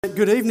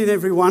Good evening,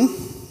 everyone.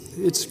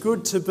 It's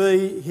good to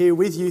be here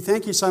with you.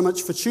 Thank you so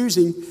much for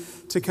choosing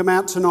to come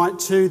out tonight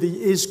to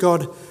the Is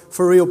God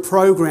for Real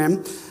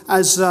program.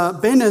 As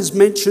Ben has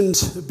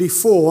mentioned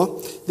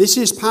before, this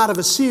is part of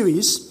a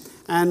series,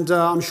 and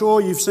I'm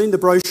sure you've seen the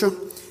brochure,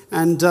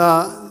 and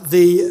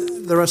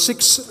there are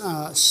 6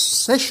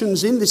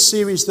 sessions in this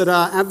series that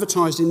are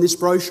advertised in this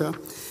brochure.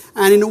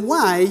 And in a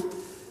way,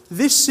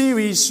 this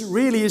series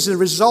really is a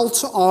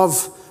result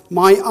of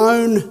my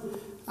own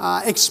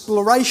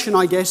exploration,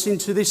 I guess,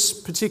 into this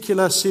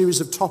particular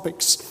series of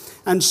topics.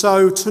 And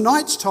so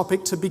tonight's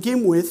topic, to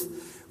begin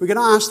with, we're going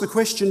to ask the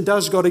question,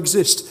 does God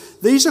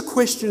exist? These are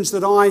questions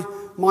that I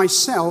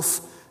myself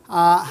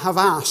have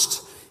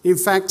asked. In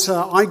fact,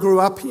 I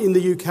grew up in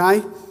the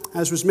UK,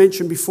 as was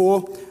mentioned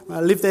before. I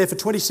lived there for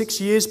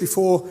 26 years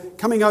before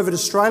coming over to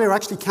Australia. I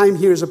actually came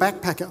here as a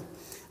backpacker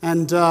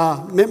and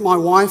met my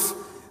wife,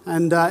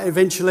 and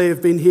eventually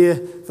have been here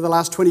for the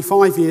last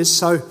 25 years.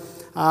 So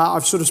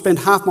I've sort of spent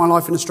half my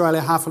life in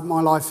Australia, half of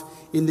my life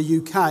in the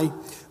UK.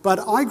 But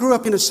I grew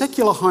up in a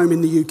secular home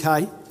in the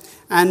UK,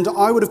 and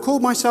I would have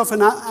called myself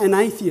an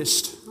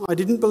atheist. I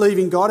didn't believe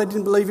in God. I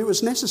didn't believe it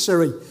was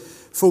necessary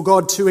for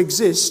God to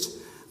exist.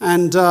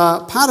 And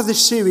part of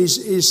this series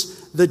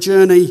is the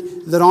journey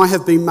that I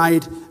have been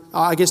made,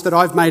 that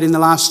I've made in the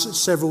last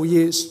several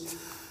years.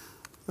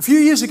 A few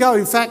years ago,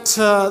 in fact,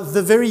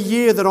 the very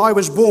year that I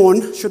was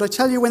born, should I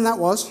tell you when that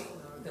was?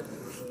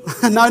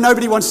 No,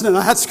 nobody wants to know.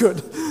 That's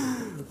good.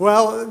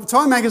 Well,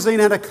 Time magazine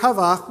had a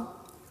cover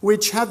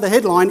which had the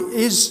headline,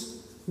 Is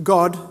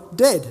God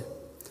Dead?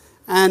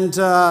 And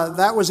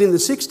that was in the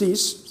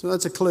 60s, so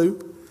that's a clue.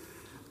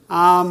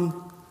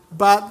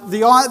 But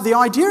the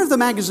idea of the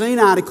magazine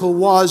article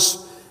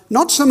was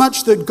not so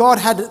much that God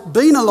had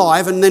been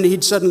alive and then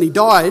he'd suddenly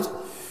died,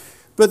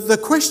 but the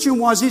question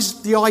was,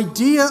 is the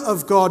idea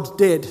of God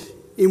dead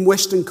in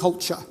Western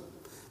culture?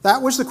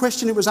 That was the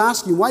question it was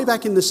asking way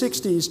back in the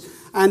 60s.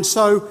 And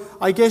so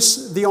I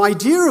guess the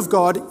idea of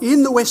God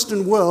in the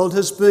Western world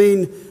has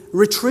been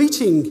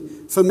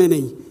retreating for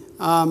many.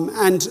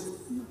 And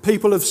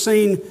people have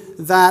seen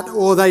that,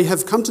 or they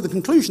have come to the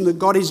conclusion that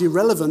God is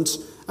irrelevant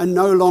and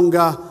no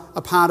longer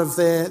a part of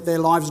their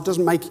lives. It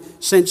doesn't make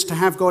sense to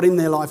have God in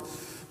their life.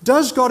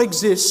 Does God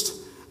exist?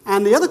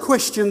 And the other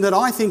question that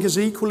I think is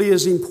equally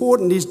as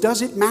important is,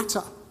 does it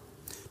matter?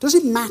 Does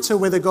it matter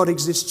whether God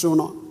exists or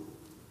not?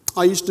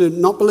 I used to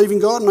not believe in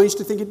God, and I used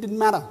to think it didn't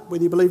matter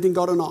whether you believed in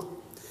God or not.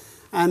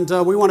 And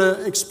we want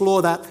to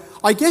explore that.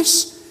 I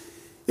guess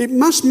it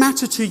must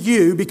matter to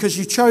you because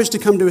you chose to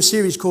come to a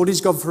series called Is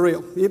God for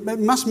Real? It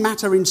must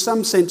matter in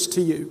some sense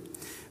to you.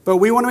 But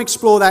we want to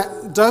explore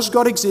that. Does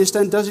God exist,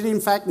 and does it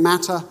in fact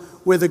matter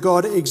whether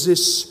God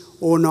exists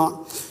or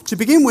not? To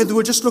begin with,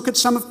 we'll just look at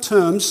some of the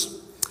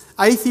terms: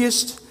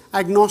 atheist,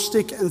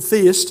 agnostic, and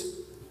theist.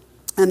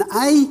 An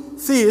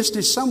atheist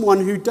is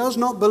someone who does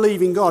not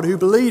believe in God, who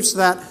believes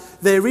that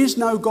there is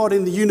no God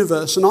in the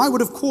universe. And I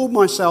would have called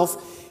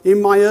myself,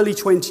 in my early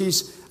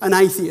 20s, an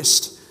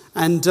atheist.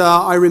 And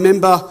I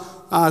remember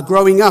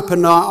growing up,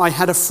 and I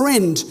had a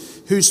friend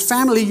whose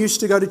family used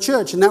to go to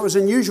church, and that was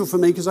unusual for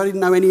me because I didn't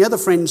know any other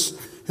friends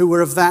who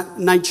were of that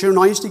nature, and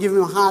I used to give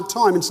him a hard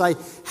time and say,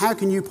 how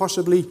can you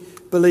possibly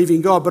believe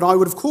in God? But I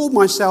would have called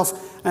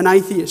myself an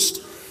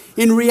atheist.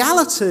 In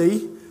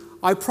reality,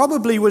 I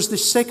probably was the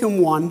second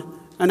one,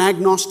 an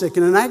agnostic.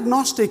 And an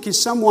agnostic is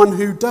someone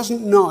who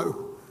doesn't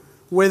know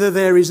whether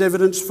there is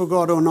evidence for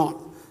God or not.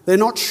 They're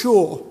not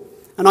sure.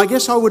 And I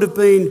guess I would have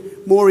been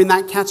more in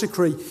that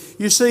category.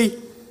 You see,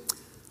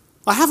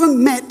 I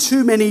haven't met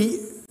too many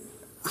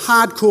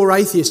hardcore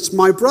atheists.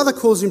 My brother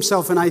calls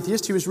himself an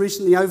atheist. He was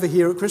recently over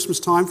here at Christmas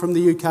time from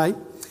the UK,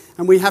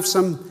 and we have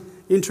some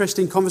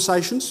interesting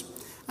conversations.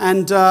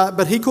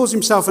 But he calls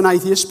himself an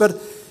atheist.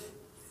 But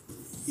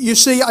you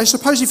see, I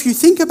suppose if you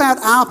think about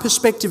our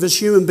perspective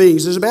as human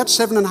beings, there's about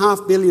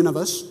 7.5 billion of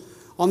us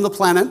on the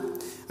planet,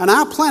 and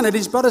our planet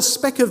is but a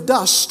speck of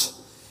dust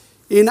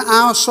in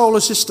our solar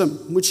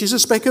system, which is a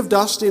speck of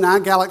dust in our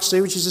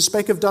galaxy, which is a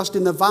speck of dust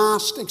in the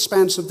vast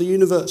expanse of the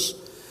universe.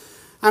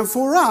 And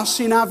for us,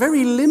 in our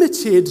very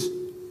limited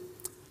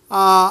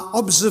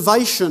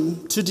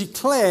observation, to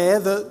declare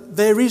that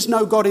there is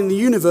no God in the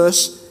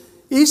universe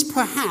is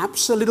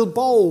perhaps a little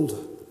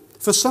bold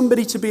for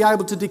somebody to be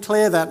able to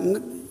declare that.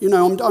 And, you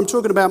know, I'm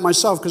talking about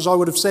myself because I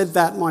would have said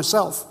that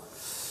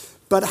myself.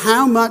 But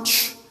how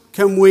much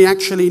can we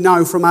actually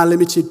know from our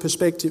limited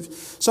perspective?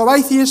 So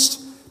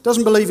atheist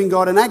doesn't believe in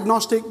God, an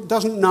agnostic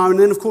doesn't know, and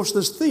then of course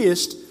there's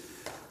theist,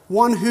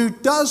 one who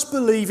does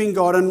believe in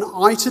God, and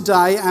I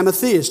today am a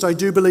theist. I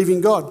do believe in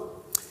God.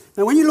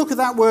 Now when you look at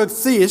that word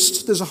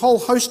theist, there's a whole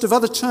host of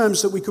other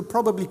terms that we could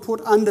probably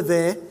put under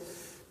there,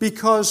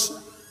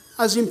 because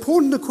as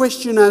important a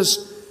question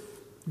as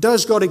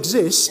does God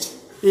exist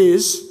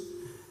is,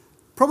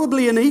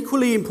 probably an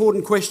equally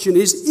important question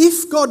is,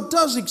 if God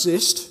does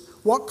exist,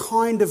 what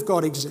kind of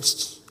God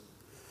exists?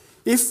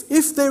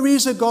 If there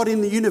is a God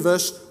in the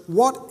universe,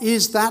 what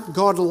is that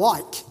God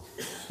like?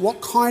 What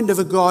kind of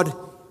a God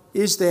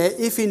is there,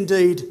 if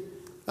indeed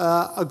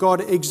a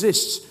God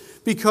exists?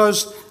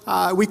 because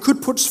we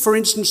could put, for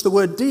instance, the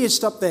word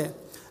deist up there.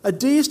 A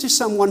deist is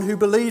someone who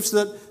believes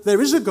that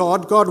there is a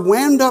God. God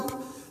wound up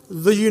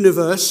the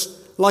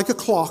universe like a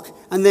clock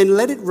and then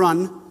let it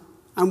run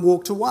and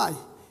walked away.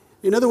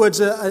 In other words,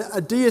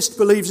 a deist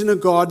believes in a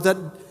God that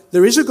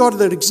there is a God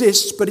that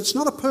exists, but it's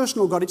not a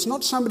personal God. It's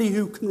not somebody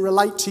who can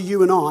relate to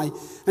you and I,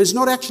 and is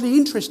not actually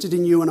interested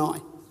in you and I.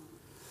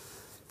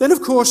 Then,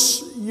 of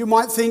course, you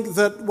might think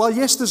that, well,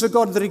 yes, there's a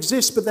God that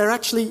exists, but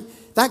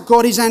that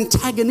God is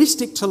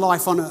antagonistic to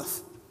life on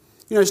earth.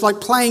 It's like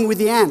playing with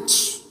the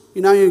ants.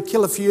 You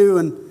kill a few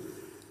and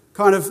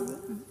kind of,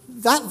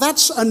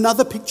 that's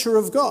another picture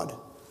of God.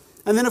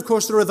 And then, of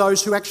course, there are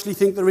those who actually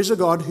think there is a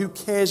God who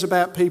cares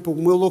about people.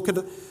 And we'll look at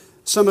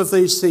some of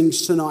these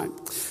things tonight.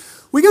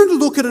 We're going to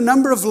look at a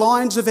number of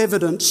lines of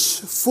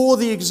evidence for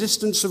the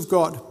existence of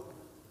God.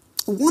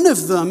 One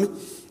of them,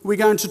 we're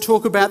going to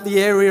talk about the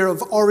area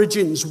of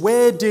origins.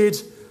 Where did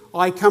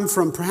I come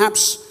from?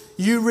 Perhaps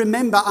you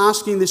remember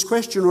asking this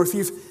question, or if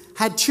you've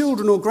had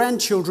children or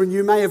grandchildren,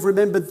 you may have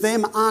remembered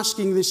them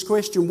asking this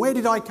question. Where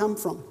did I come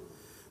from?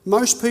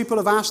 Most people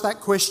have asked that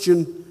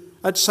question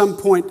at some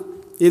point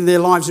in their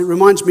lives. It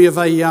reminds me of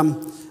a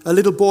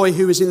little boy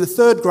who was in the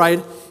 3rd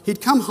grade. He'd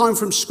come home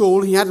from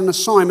school, he had an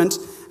assignment,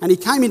 and he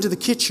came into the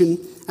kitchen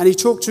and he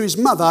talked to his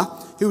mother,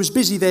 who was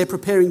busy there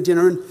preparing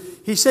dinner, and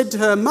he said to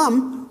her,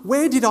 "Mum,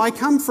 where did I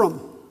come from?"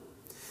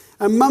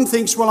 And Mum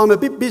thinks, well, I'm a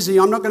bit busy,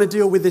 I'm not going to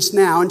deal with this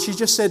now. And she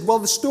just said, well,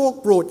 the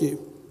stork brought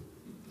you.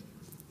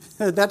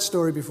 Heard that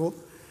story before.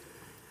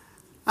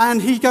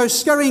 And he goes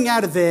scurrying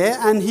out of there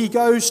and he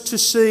goes to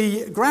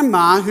see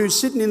Grandma, who's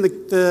sitting in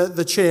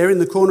the chair in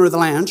the corner of the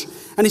lounge.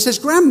 And he says,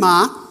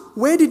 "Grandma,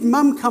 where did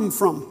Mum come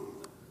from?"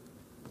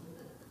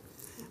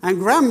 And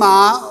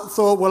Grandma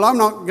thought, well, I'm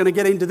not going to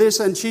get into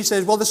this. And she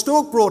says, well, the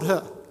stork brought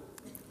her.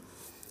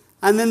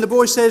 And then the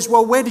boy says,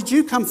 well, where did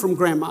you come from,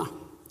 Grandma?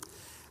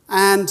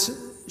 And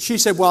she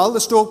said, well,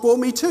 the stork brought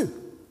me too.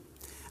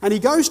 And he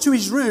goes to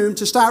his room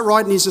to start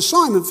writing his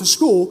assignment for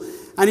school.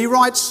 And he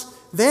writes,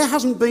 "There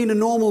hasn't been a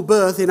normal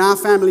birth in our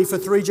family for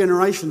 3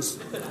 generations."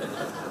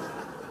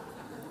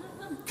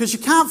 Because you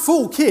can't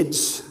fool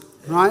kids,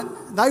 right?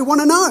 They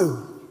want to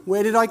know,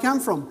 where did I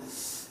come from?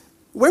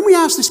 When we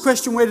ask this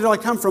question, where did I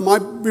come from,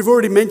 we've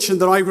already mentioned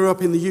that I grew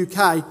up in the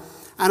UK.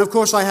 And of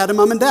course I had a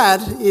mum and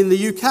dad in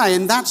the UK,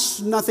 and that's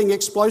nothing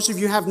explosive.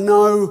 You have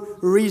no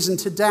reason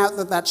to doubt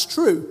that that's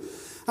true.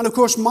 And of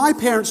course my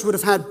parents would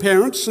have had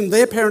parents, and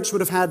their parents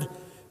would have had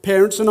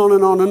parents, and on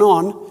and on and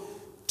on.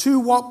 To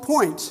what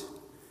point?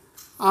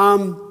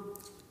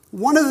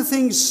 One of the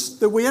things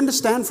that we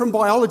understand from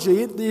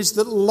biology is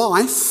that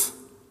life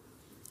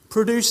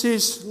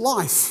produces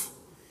life.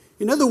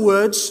 In other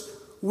words,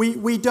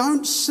 we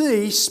don't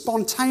see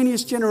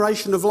spontaneous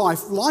generation of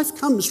life. Life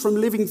comes from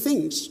living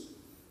things.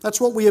 That's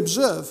what we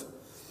observe.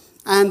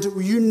 And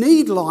you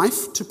need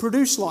life to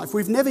produce life.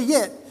 We've never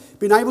yet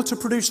been able to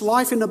produce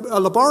life in a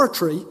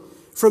laboratory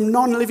from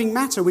non-living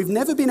matter. We've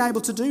never been able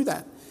to do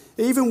that.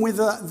 Even with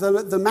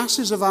the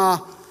masses of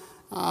our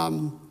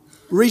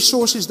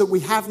resources that we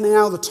have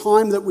now, the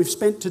time that we've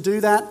spent to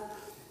do that,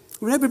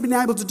 we've never been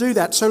able to do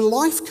that. So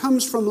life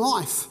comes from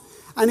life.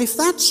 And if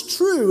that's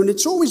true, and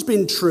it's always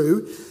been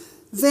true,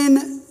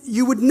 then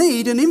you would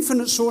need an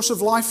infinite source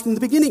of life in the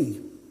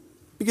beginning.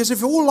 Because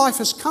if all life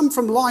has come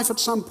from life at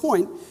some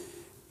point,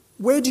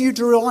 where do you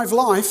derive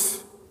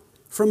life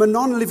from a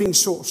non-living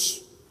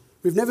source?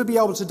 We've never been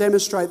able to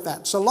demonstrate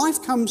that. So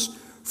life comes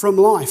from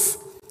life,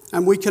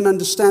 and we can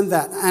understand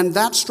that. And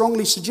that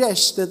strongly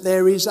suggests that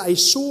there is a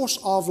source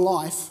of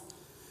life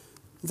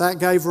that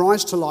gave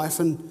rise to life,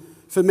 and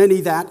for many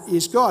that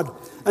is God.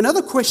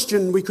 Another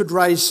question we could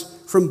raise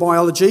from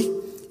biology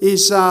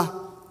is,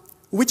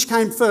 which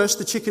came first,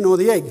 the chicken or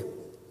the egg?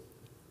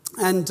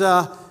 And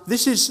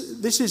this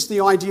is the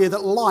idea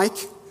that like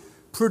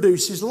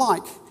produces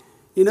like.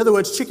 In other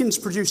words, chickens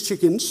produce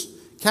chickens,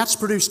 cats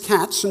produce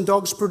cats, and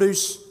dogs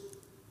produce,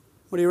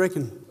 what do you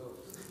reckon?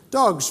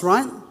 Dogs,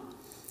 right?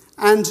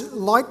 And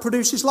like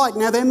produces like.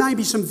 Now, there may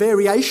be some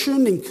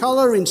variation in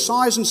colour, in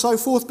size and so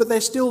forth, but they're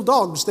still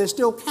dogs, they're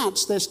still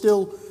cats, they're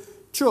still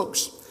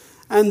chooks.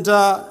 And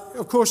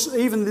of course,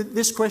 even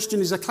this question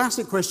is a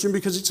classic question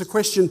because it's a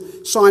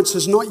question science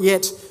has not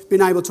yet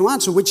been able to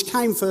answer. Which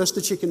came first,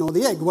 the chicken or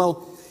the egg?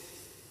 Well,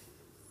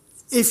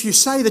 if you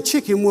say the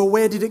chicken, well,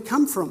 where did it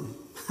come from?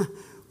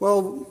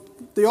 Well,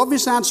 the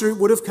obvious answer, it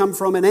would have come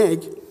from an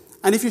egg.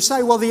 And if you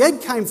say, well, the egg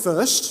came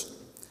first,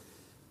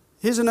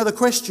 here's another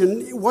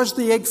question. Was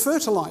the egg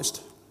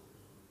fertilised?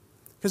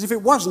 Because if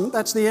it wasn't,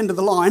 that's the end of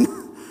the line.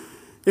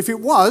 If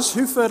it was,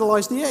 who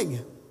fertilised the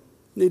egg?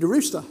 Need a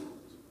rooster.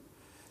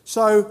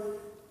 So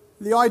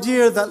the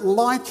idea that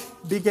like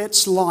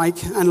begets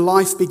like and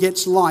life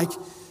begets like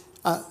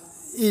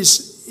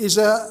is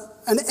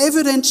an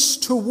evidence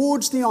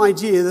towards the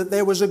idea that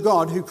there was a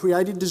God who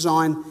created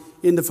design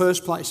in the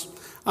first place.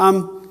 I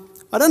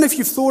don't know if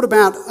you've thought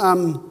about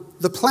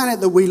the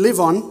planet that we live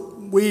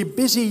on. We're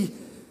busy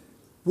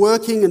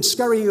working and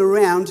scurrying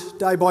around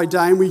day by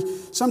day, and we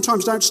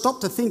sometimes don't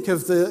stop to think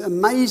of the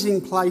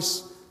amazing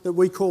place that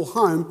we call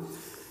home.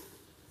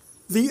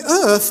 The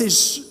Earth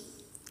is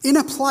in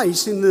a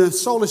place in the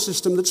solar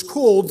system that's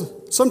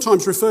called,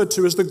 sometimes referred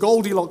to as the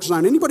Goldilocks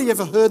zone. Anybody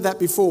ever heard that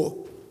before?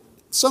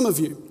 Some of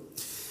you.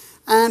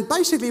 And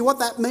basically what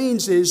that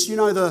means is, you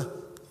know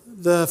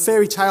the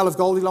fairy tale of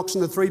Goldilocks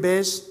and the Three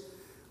Bears,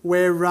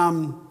 where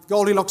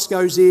Goldilocks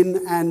goes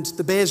in and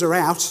the bears are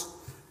out,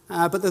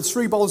 but there's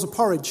 3 bowls of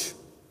porridge.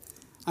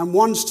 And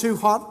one's too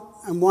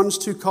hot and one's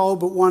too cold,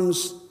 but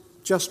one's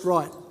just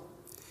right.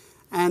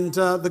 And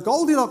the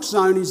Goldilocks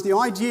zone is the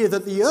idea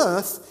that the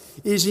Earth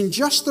is in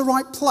just the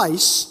right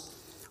place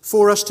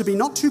for us to be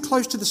not too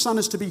close to the sun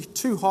as to be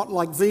too hot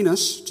like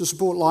Venus to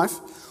support life,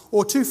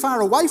 or too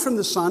far away from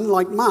the sun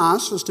like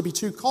Mars as to be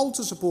too cold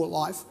to support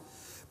life,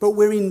 but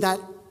we're in that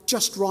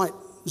just right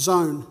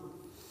zone.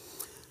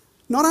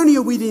 Not only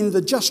are we in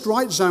the just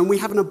right zone, we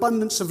have an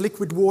abundance of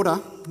liquid water,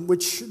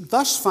 which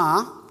thus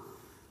far,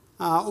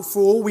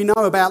 for all we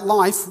know about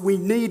life, we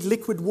need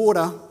liquid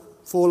water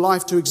for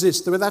life to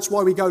exist. That's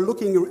why we go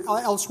looking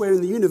elsewhere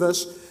in the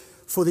universe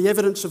for the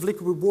evidence of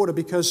liquid water,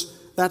 because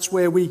that's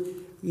where we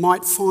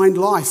might find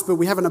life. But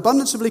we have an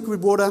abundance of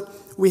liquid water.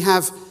 We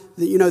have,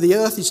 the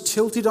Earth is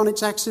tilted on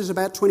its axis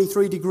about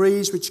 23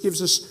 degrees, which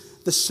gives us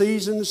the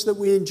seasons that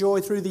we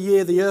enjoy through the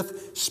year. The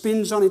Earth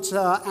spins on its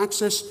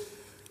axis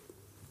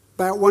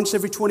about once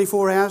every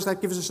 24 hours.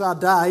 That gives us our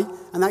day,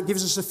 and that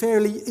gives us a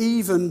fairly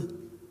even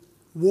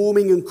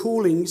warming and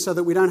cooling so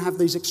that we don't have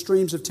these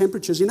extremes of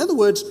temperatures. In other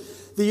words,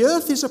 the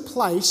Earth is a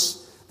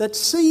place that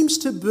seems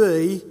to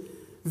be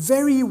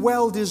very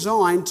well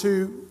designed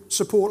to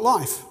support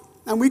life.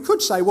 And we could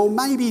say, well,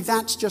 maybe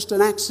that's just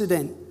an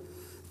accident.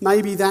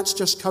 Maybe that's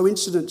just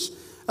coincidence.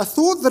 A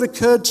thought that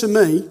occurred to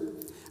me,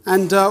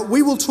 and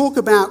we will talk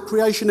about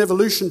creation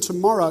evolution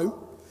tomorrow.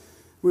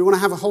 We want to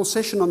have a whole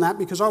session on that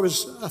because I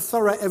was a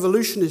thorough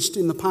evolutionist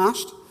in the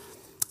past.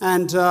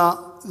 And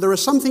there are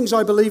some things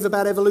I believe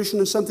about evolution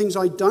and some things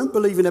I don't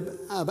believe in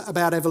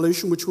about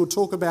evolution, which we'll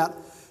talk about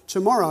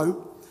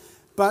tomorrow.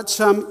 But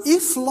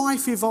if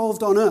life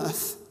evolved on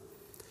Earth,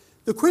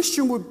 the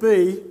question would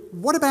be,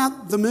 what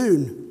about the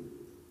moon?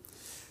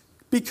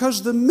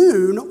 Because the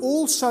moon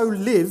also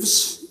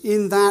lives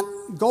in that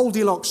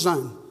Goldilocks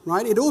zone,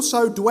 right? It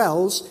also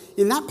dwells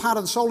in that part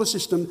of the solar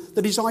system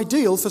that is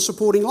ideal for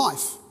supporting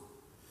life.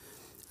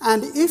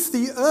 And if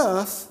the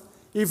Earth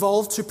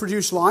evolved to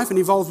produce life and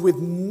evolved with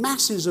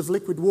masses of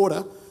liquid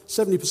water,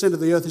 70% of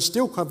the Earth is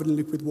still covered in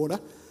liquid water,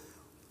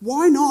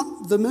 why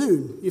not the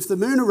moon? If the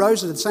moon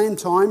arose at the same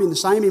time, in the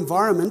same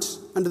environment,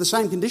 under the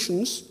same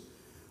conditions,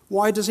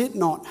 why does it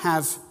not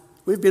have...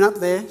 We've been up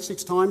there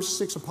 6 times,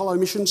 6 Apollo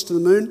missions to the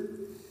moon.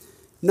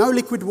 No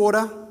liquid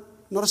water,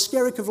 not a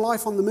skerrick of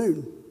life on the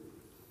moon.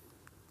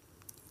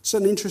 It's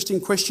an interesting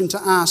question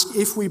to ask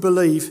if we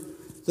believe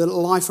that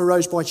life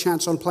arose by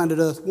chance on planet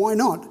Earth. Why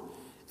not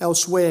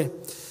elsewhere?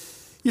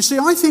 You see,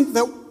 I think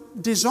that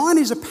design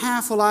is a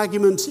powerful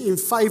argument in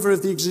favour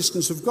of the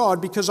existence of God,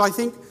 because I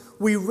think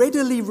we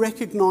readily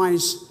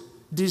recognise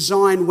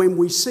design when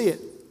we see it.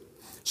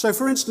 So,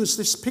 for instance,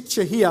 this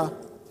picture here,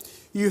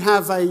 you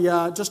have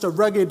just a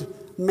rugged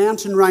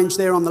mountain range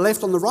there on the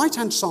left. On the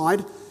right-hand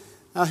side,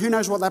 who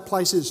knows what that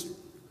place is?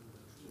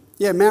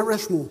 Yeah, Mount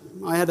Rushmore.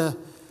 I had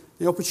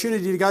the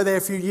opportunity to go there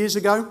a few years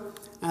ago,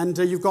 and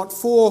you've got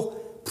 4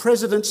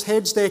 presidents'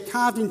 heads there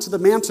carved into the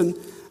mountain,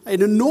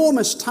 an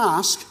enormous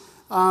task.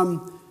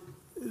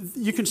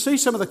 You can see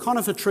some of the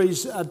conifer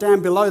trees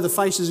down below the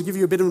faces to give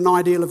you a bit of an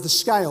idea of the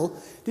scale.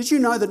 Did you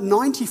know that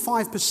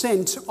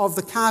 95% of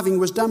the carving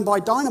was done by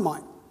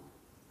dynamite?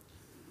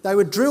 They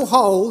would drill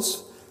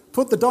holes,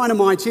 put the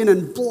dynamite in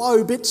and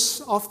blow bits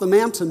off the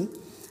mountain.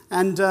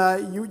 And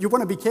you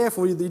want to be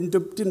careful you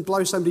didn't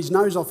blow somebody's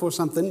nose off or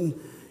something.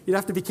 You'd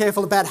have to be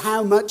careful about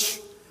how much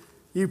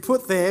you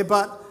put there.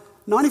 But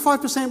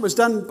 95% was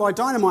done by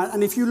dynamite.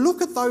 And if you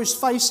look at those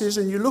faces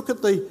and you look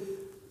at the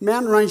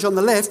mountain range on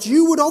the left,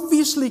 you would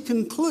obviously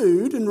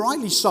conclude, and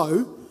rightly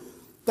so,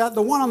 that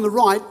the one on the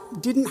right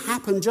didn't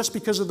happen just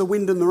because of the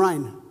wind and the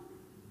rain.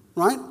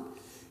 Right?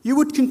 You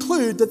would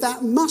conclude that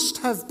that must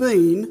have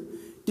been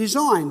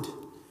designed.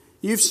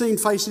 You've seen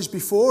faces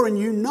before and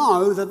you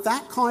know that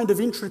that kind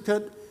of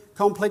intricate,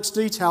 complex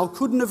detail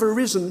couldn't have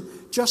arisen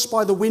just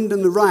by the wind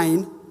and the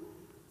rain,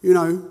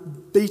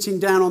 beating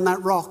down on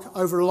that rock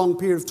over a long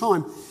period of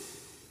time.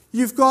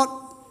 You've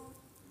got,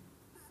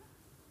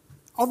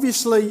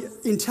 obviously,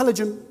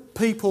 intelligent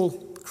people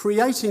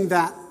creating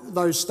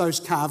those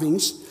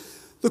carvings.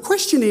 The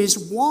question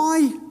is,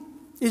 why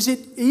is it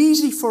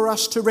easy for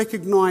us to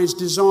recognise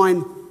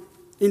design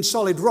in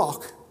solid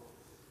rock,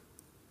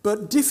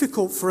 but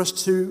difficult for us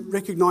to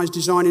recognise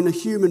design in a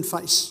human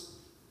face,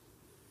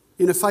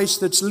 in a face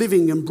that's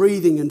living and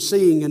breathing and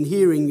seeing and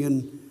hearing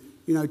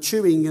and,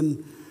 chewing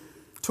and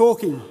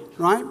talking,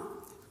 right?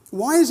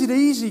 Why is it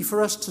easy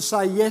for us to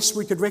say, yes,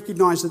 we could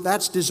recognise that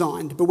that's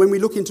designed, but when we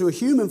look into a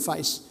human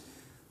face,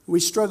 we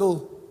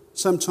struggle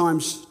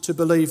sometimes to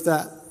believe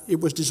that it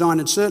was designed,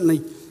 and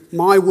certainly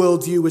my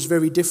worldview was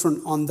very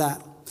different on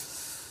that.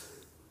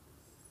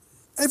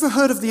 Ever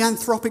heard of the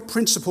anthropic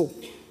principle?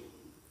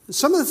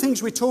 Some of the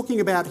things we're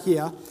talking about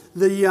here,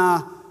 the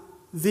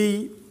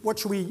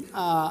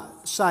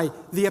say,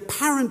 the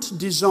apparent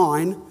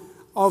design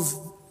of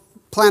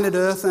planet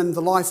Earth and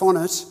the life on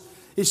it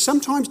is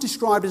sometimes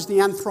described as the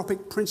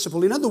anthropic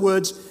principle. In other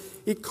words,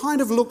 it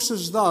kind of looks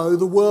as though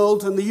the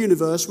world and the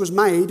universe was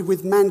made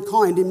with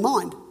mankind in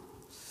mind.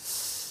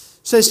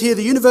 It says here,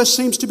 the universe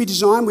seems to be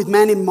designed with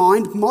man in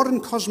mind. Modern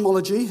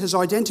cosmology has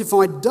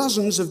identified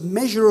dozens of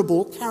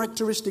measurable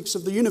characteristics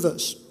of the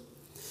universe.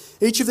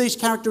 Each of these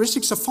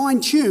characteristics are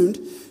fine-tuned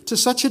to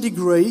such a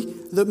degree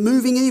that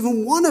moving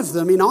even one of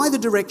them in either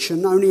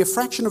direction, only a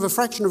fraction of a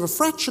fraction of a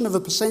fraction of a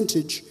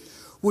percentage,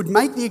 would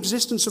make the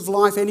existence of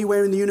life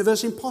anywhere in the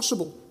universe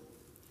impossible.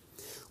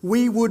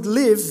 We would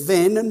live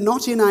then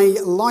not in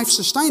a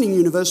life-sustaining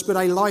universe, but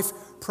a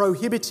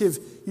life-prohibitive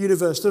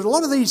universe. There's a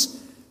lot of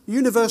these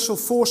universal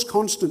force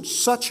constants,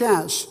 such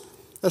as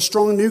a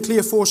strong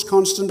nuclear force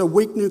constant, a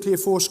weak nuclear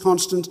force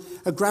constant,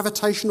 a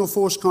gravitational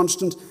force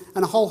constant,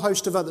 and a whole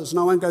host of others. And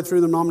I won't go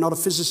through them. I'm not a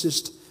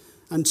physicist,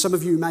 and some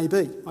of you may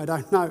be. I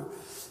don't know.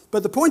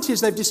 But the point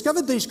is they've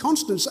discovered these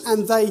constants,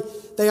 and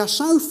they are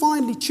so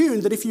finely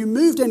tuned that if you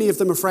moved any of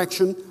them a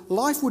fraction,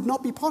 life would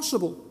not be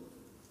possible.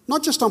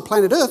 Not just on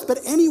planet Earth, but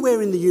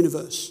anywhere in the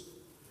universe.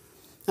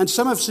 And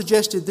some have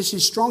suggested this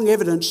is strong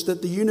evidence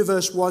that the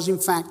universe was in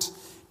fact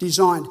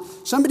designed.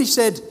 Somebody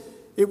said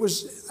it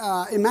was,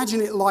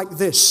 imagine it like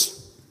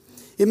this.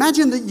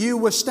 Imagine that you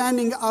were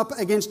standing up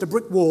against a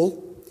brick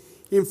wall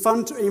in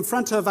front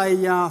of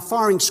a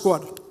firing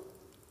squad.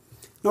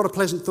 Not a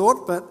pleasant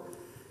thought, but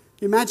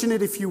imagine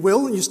it if you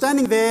will. You're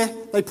standing there,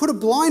 they put a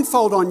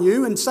blindfold on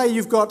you and say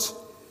you've got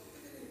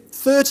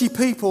 30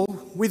 people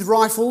with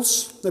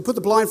rifles. They put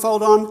the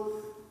blindfold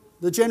on.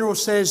 The general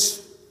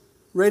says,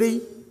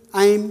 ready,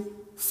 aim,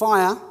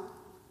 fire.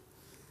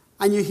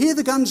 And you hear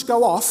the guns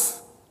go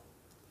off,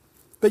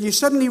 but you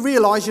suddenly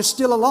realise you're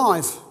still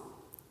alive.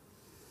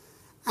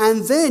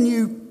 And then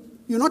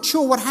you're not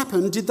sure what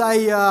happened. Were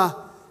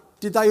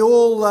they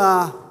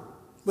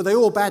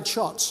all bad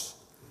shots?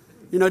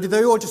 You know, did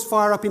they all just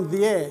fire up into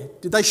the air?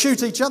 Did they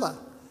shoot each other?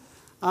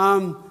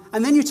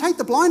 And then you take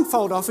the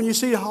blindfold off and you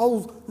see a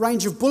whole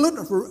range of bullet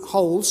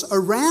holes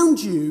around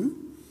you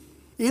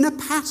in a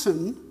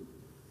pattern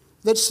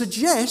that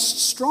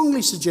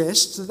strongly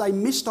suggests that they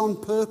missed on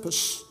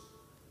purpose.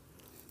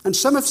 And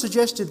some have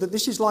suggested that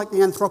this is like the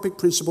anthropic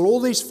principle.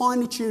 All these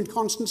finely tuned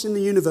constants in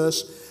the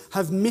universe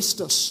have missed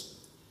us,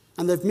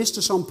 and they've missed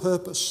us on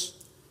purpose,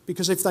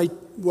 because if they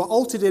were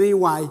altered in any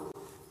way,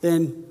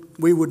 then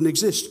we wouldn't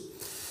exist.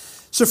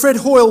 Sir Fred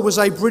Hoyle was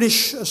a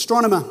British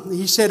astronomer.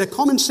 He said, a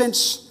common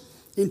sense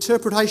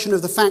interpretation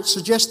of the facts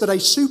suggests that a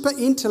super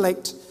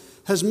intellect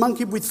has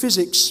monkeyed with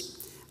physics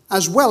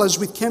as well as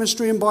with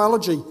chemistry and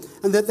biology,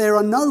 and that there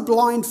are no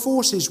blind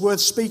forces worth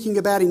speaking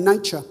about in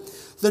nature.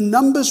 The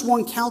numbers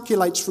one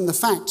calculates from the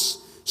facts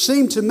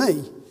seem to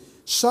me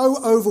so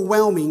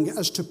overwhelming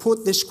as to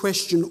put this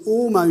question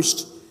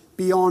almost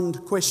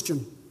beyond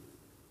question.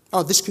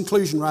 This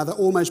conclusion, rather,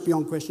 almost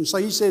beyond question. So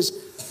he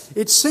says,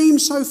 it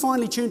seems so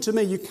finely tuned to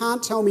me, you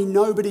can't tell me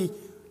nobody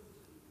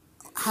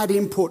had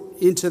input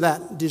into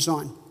that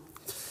design.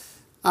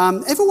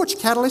 Ever watch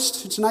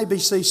Catalyst? It's an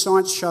ABC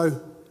science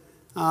show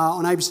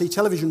on ABC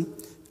television.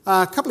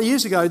 A couple of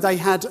years ago, they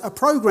had a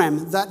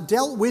program that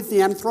dealt with the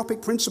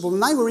anthropic principle,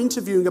 and they were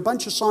interviewing a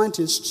bunch of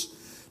scientists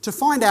to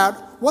find out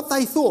what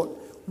they thought.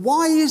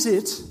 Why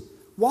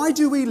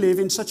do we live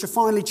in such a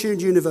finely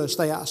tuned universe,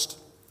 they asked.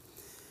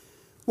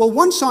 Well,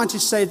 one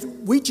scientist said,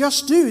 we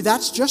just do.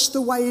 That's just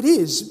the way it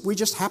is. We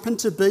just happen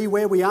to be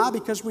where we are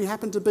because we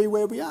happen to be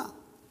where we are.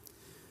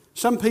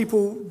 Some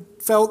people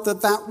felt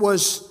that that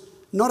was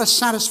not a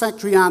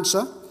satisfactory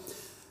answer.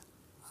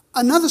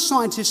 Another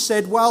scientist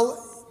said,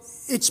 well,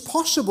 it's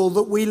possible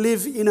that we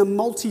live in a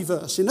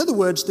multiverse. In other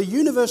words, the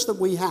universe that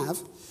we have,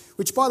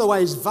 which, by the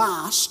way, is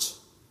vast.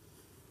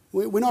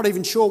 We're not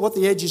even sure what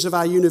the edges of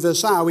our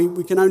universe are.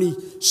 We can only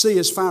see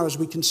as far as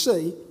we can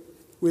see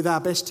with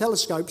our best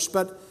telescopes.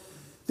 But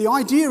the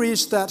idea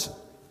is that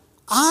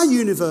our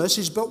universe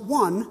is but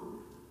one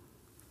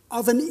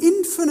of an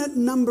infinite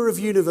number of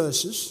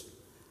universes,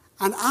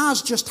 and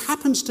ours just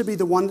happens to be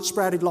the one that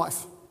sprouted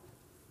life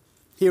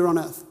here on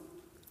Earth.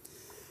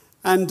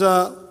 And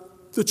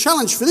the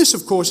challenge for this,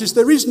 of course, is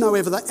there is no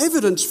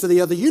evidence for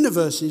the other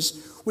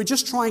universes. We're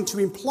just trying to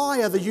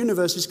imply other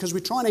universes because we're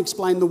trying to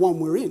explain the one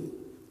we're in.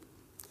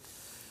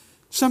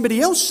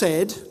 Somebody else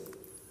said,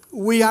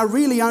 we are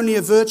really only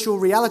a virtual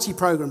reality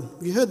program.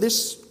 Have you heard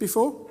this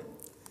before?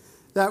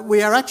 That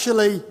we're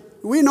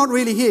not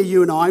really here,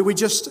 you and I.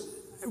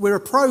 We're a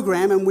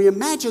program, and we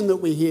imagine that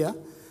we're here,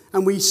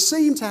 and we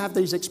seem to have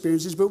these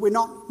experiences, but we're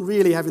not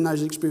really having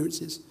those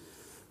experiences.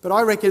 But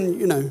I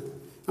reckon,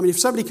 if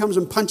somebody comes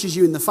and punches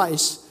you in the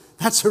face,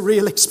 that's a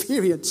real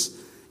experience.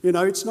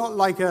 It's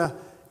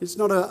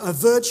not a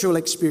virtual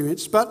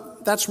experience,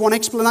 but that's one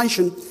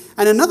explanation.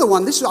 And another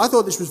one, I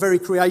thought this was very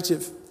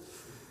creative.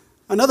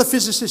 Another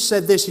physicist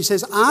said this. He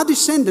says, our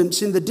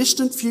descendants in the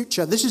distant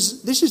future, this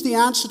is the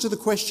answer to the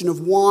question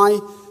of why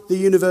the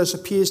universe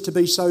appears to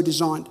be so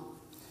designed.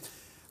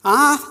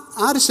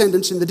 Our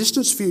descendants in the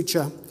distant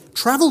future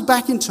travelled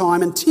back in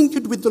time and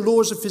tinkered with the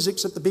laws of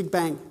physics at the Big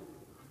Bang.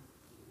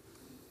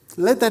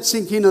 Let that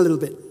sink in a little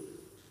bit.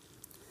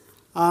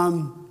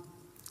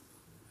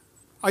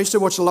 I used to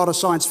watch a lot of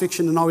science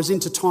fiction and I was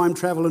into time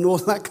travel and all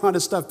that kind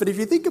of stuff. But if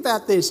you think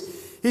about this,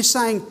 he's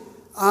saying,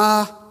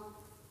 our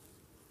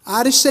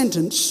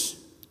descendants,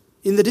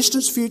 in the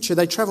distant future,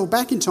 they travel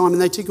back in time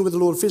and they tinker with the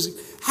law of physics.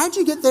 How do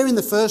you get there in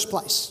the first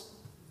place?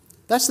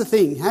 That's the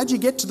thing. How do you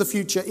get to the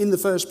future in the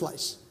first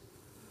place?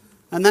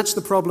 And that's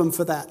the problem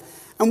for that.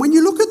 And when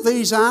you look at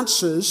these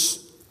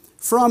answers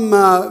from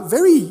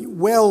very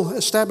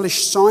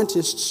well-established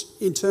scientists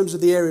in terms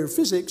of the area of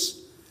physics,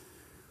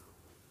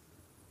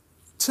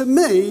 to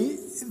me,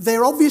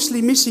 they're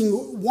obviously missing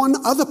one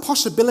other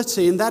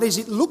possibility, and that is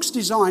it looks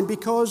designed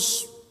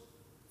because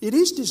it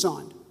is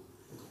designed.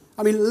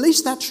 I mean, at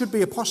least that should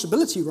be a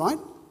possibility, right?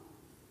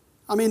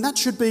 I mean, that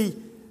should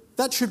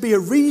be a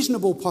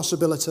reasonable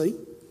possibility.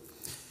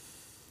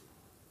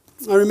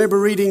 I remember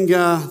reading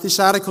this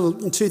article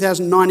in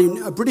 2009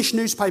 in a British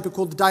newspaper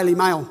called the Daily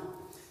Mail,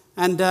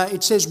 and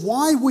it says,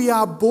 "Why we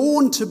are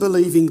born to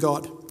believe in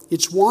God.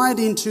 It's wired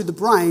into the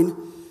brain,"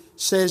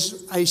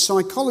 says a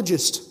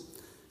psychologist.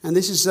 And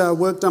this is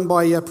work done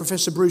by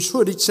Professor Bruce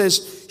Hood. It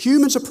says,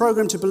 "Humans are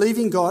programmed to believe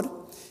in God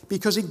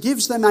because it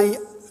gives them a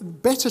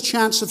better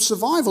chance of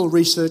survival,"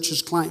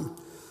 researchers claim.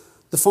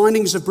 The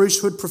findings of Bruce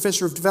Hood,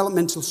 Professor of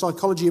Developmental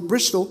Psychology at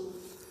Bristol,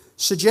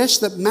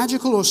 suggest that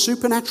magical or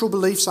supernatural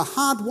beliefs are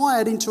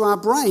hardwired into our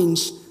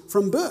brains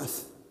from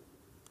birth.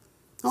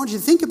 I want you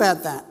to think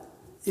about that.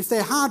 If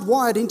they're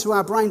hardwired into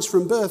our brains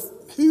from birth,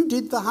 who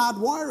did the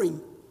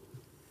hardwiring?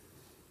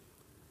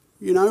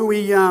 You know,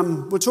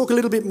 we'll talk a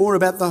little bit more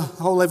about the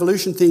whole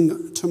evolution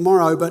thing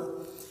tomorrow, but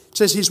it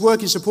says his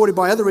work is supported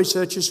by other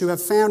researchers who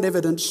have found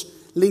evidence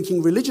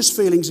linking religious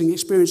feelings and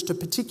experience to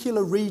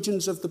particular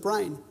regions of the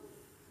brain.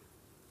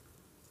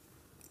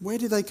 Where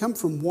do they come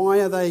from? Why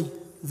are they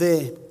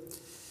there?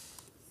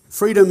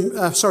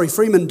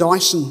 Freeman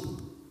Dyson,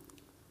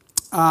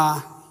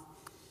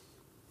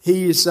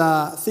 he is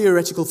a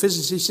theoretical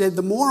physicist. He said,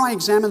 "The more I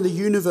examine the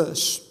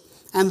universe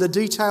and the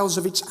details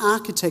of its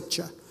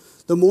architecture,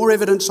 the more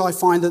evidence I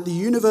find that the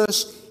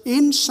universe,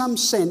 in some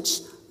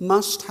sense,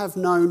 must have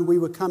known we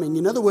were coming."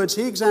 In other words,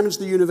 he examines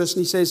the universe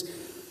and he says,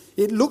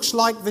 it looks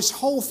like this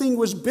whole thing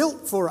was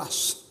built for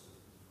us.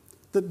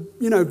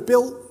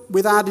 Built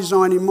with our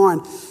design in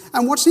mind.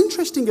 And what's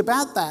interesting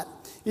about that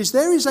is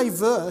there is a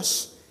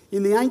verse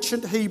in the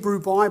ancient Hebrew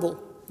Bible,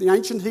 the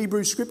ancient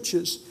Hebrew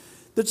scriptures,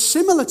 that's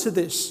similar to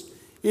this,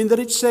 in that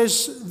it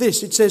says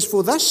this. It says,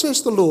 "For thus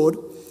says the Lord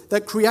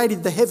that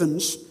created the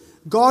heavens,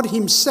 God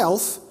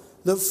himself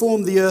that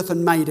formed the earth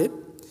and made it.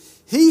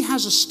 He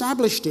has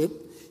established it.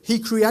 He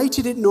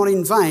created it not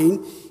in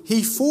vain.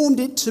 He formed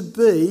it to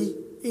be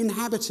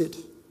inhabited.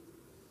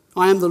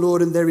 I am the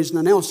Lord and there is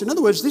none else." In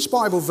other words, this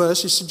Bible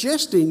verse is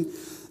suggesting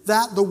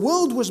that the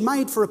world was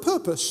made for a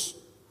purpose.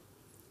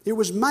 It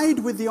was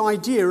made with the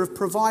idea of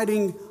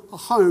providing a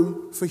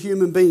home for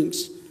human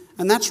beings.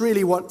 And that's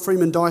really what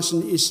Freeman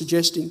Dyson is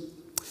suggesting.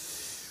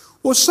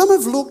 Well, some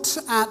have looked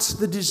at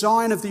the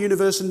design of the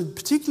universe and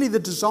particularly the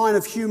design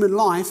of human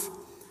life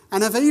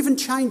and have even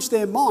changed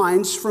their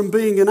minds from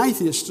being an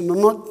atheist. And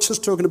I'm not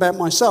just talking about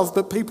myself,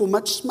 but people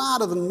much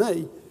smarter than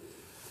me.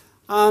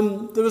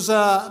 There was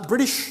a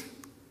British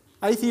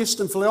atheist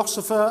and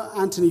philosopher,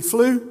 Anthony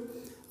Flew.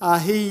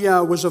 He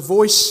was a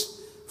voice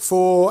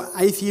for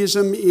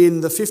atheism in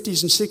the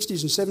 50s and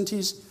 60s and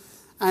 70s.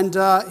 And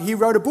he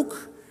wrote a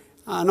book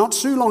not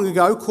too long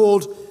ago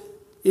called,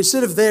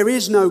 instead of "There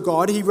is no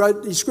God,"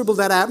 he scribbled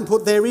that out and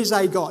put "There is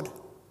a God."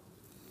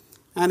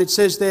 And it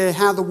says there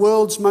how the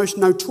world's most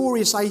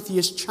notorious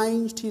atheist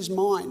changed his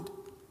mind.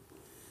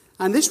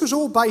 And this was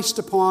all based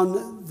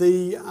upon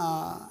the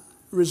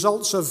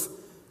results of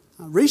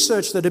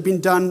research that had been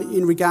done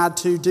in regard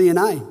to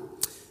DNA.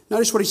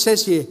 Notice what he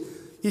says here.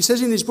 He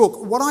says in his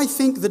book, "What I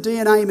think the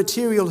DNA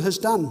material has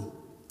done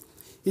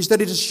is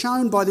that it has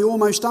shown by the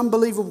almost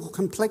unbelievable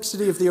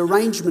complexity of the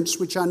arrangements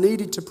which are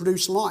needed to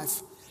produce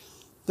life,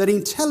 that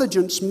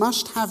intelligence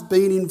must have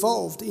been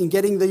involved in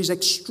getting these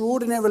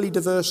extraordinarily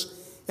diverse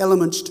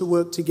elements to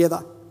work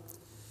together.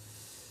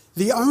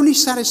 The only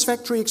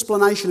satisfactory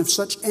explanation of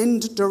such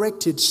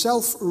end-directed,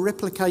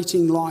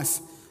 self-replicating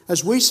life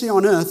as we see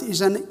on earth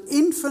is an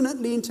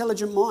infinitely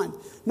intelligent mind."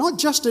 Not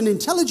just an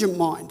intelligent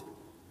mind,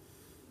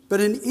 but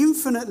an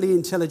infinitely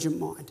intelligent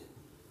mind.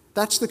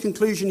 That's the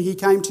conclusion he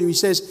came to. He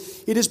says,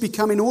 "It has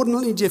become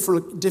inordinately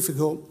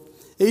difficult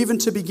even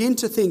to begin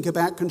to think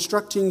about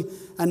constructing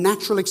a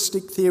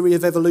naturalistic theory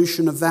of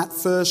evolution of that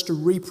first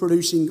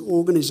reproducing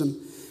organism."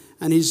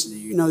 And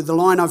the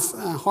line I've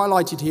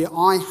highlighted here,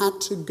 "I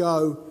had to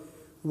go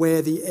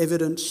where the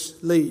evidence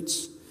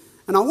leads."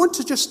 And I want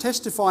to just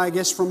testify, I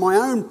guess, from my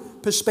own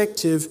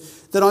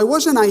perspective, that I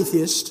was an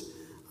atheist.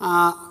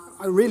 I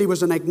really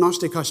was an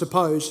agnostic, I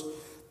suppose.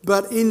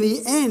 But in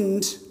the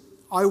end,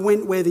 I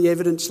went where the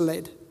evidence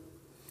led.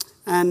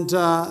 And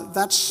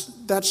that's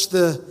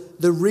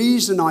the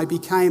reason I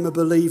became a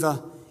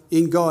believer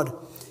in God.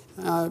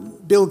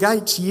 Bill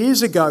Gates,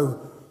 years ago,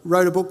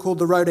 wrote a book called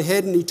The Road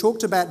Ahead, and he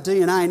talked about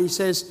DNA, and he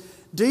says,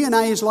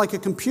 DNA is like a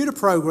computer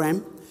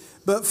program,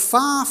 but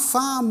far,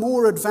 far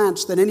more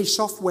advanced than any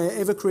software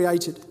ever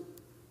created.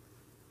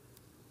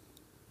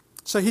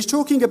 So he's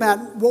talking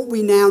about what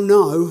we now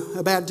know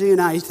about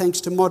DNA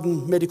thanks to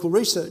modern medical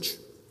research.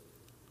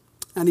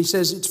 And he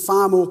says it's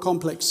far more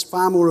complex,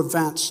 far more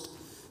advanced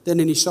than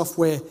any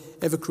software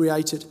ever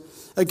created.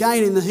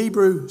 Again, in the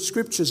Hebrew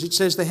scriptures, it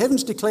says, the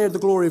heavens declare the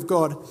glory of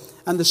God,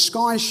 and the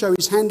skies show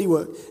his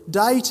handiwork.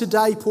 Day to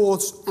day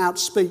pours out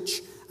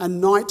speech,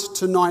 and night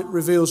to night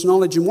reveals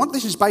knowledge. And what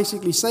this is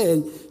basically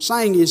saying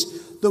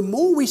is, the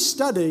more we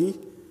study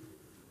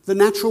the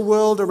natural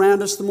world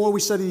around us, the more we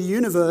study the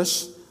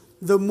universe,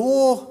 the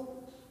more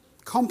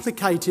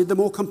complicated, the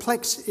more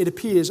complex it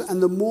appears,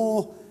 and the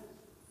more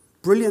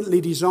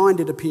brilliantly designed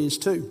it appears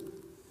too.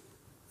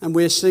 And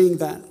we're seeing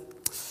that.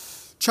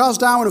 Charles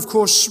Darwin, of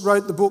course,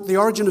 wrote the book The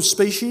Origin of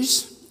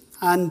Species,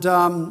 and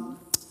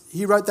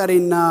he wrote that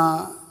in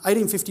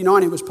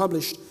 1859, it was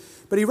published.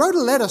 But he wrote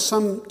a letter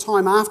some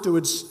time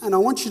afterwards, and I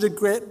want you to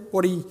get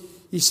what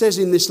he says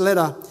in this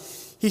letter.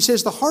 He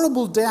says, the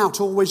horrible doubt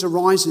always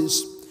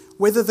arises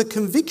whether the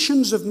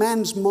convictions of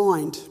man's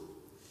mind,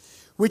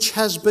 which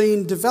has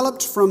been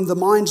developed from the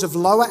minds of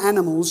lower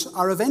animals,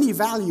 are of any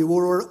value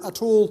or are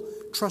at all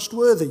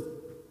trustworthy.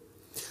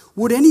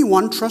 Would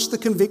anyone trust the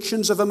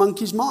convictions of a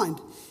monkey's mind,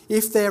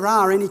 if there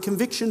are any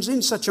convictions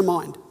in such a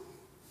mind?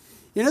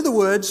 In other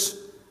words,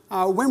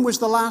 when was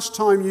the last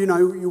time,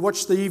 you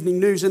watched the evening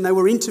news and they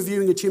were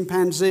interviewing a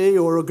chimpanzee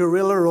or a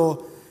gorilla,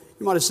 or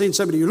you might have seen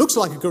somebody who looks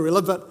like a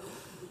gorilla, but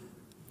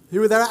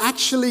who they're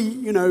actually,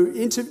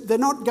 they're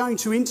not going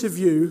to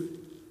interview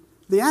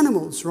the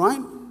animals,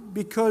 right?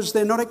 Because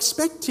they're not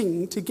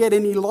expecting to get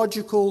any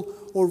logical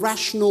or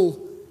rational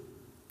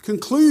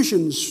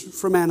conclusions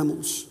from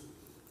animals.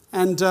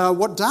 And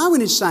what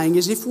Darwin is saying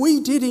is, if we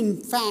did in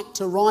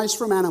fact arise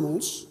from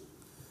animals,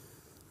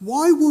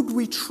 why would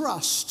we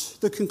trust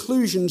the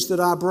conclusions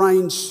that our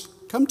brains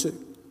come to?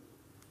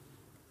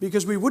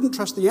 Because we wouldn't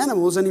trust the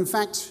animals, and in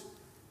fact,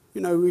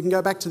 we can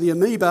go back to the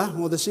amoeba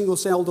or the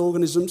single-celled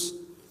organisms.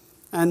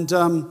 And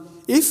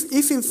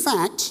if in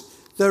fact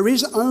there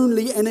is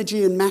only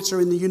energy and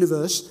matter in the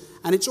universe,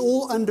 and it's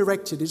all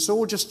undirected, it's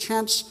all just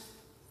chance,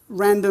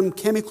 random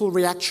chemical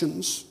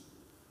reactions,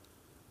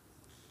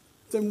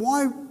 then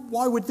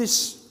why would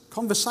this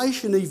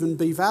conversation even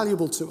be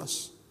valuable to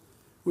us?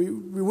 We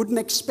wouldn't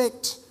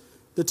expect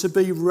there to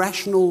be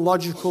rational,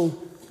 logical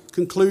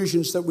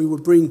conclusions that we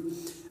would bring.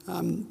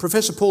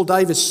 Professor Paul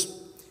Davis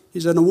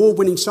is an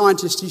award-winning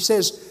scientist. He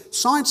says,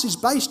 science is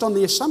based on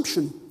the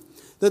assumption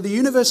that the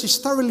universe is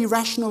thoroughly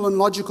rational and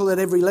logical at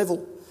every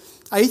level.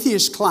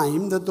 Atheists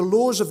claim that the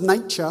laws of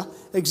nature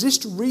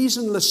exist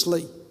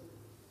reasonlessly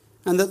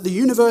and that the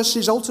universe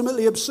is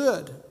ultimately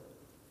absurd.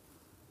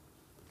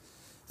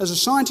 As a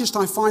scientist,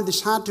 I find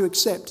this hard to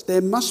accept.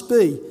 There must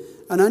be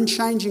an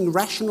unchanging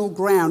rational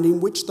ground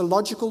in which the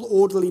logical,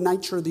 orderly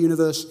nature of the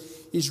universe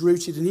is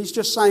rooted. And he's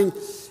just saying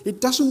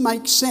it doesn't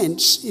make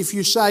sense if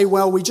you say,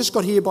 well, we just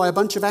got here by a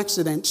bunch of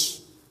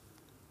accidents,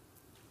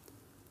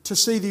 to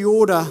see the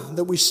order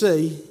that we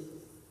see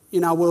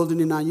in our world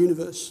and in our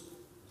universe.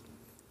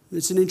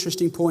 It's an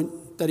interesting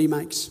point that he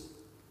makes.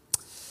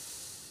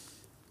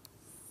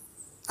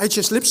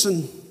 H.S.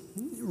 Lipson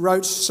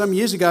wrote some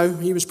years ago,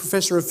 he was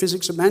professor of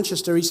physics at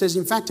Manchester, he says,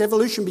 in fact,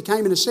 evolution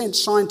became, in a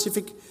sense,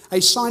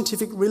 a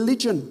scientific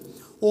religion.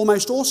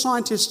 Almost all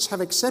scientists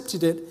have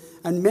accepted it,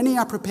 and many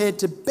are prepared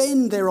to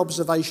bend their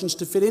observations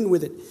to fit in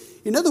with it.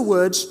 In other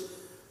words,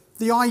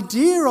 the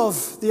idea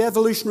of the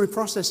evolutionary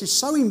process is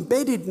so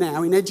embedded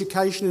now in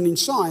education and in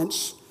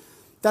science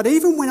that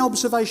even when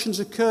observations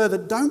occur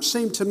that don't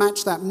seem to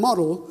match that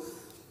model,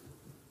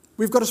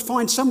 we've got to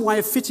find some way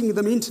of fitting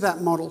them into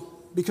that model,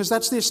 because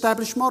that's the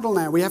established model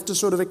now. We have to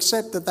sort of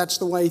accept that that's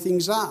the way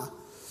things are.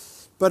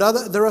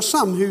 But there are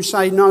some who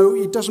say, no,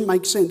 it doesn't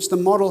make sense. The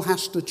model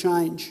has to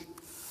change.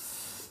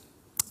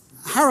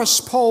 There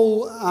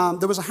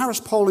was a Harris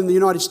poll in the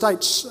United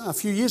States a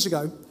few years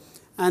ago,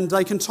 and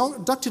they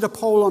conducted a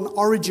poll on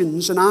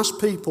origins and asked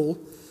people,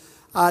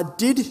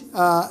 did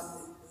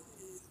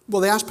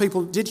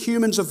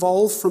humans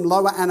evolve from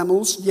lower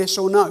animals, yes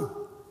or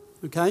no?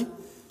 Okay?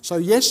 So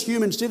yes,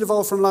 humans did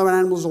evolve from lower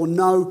animals, or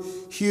no,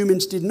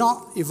 humans did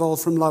not evolve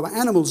from lower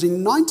animals.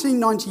 In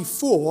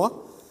 1994,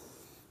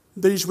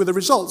 these were the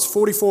results.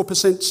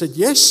 44% said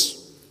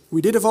yes,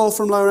 we did evolve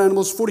from lower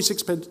animals.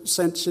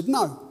 46% said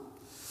no.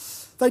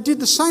 They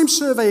did the same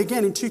survey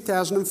again in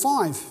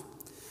 2005,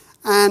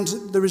 and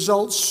the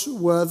results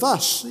were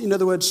thus. In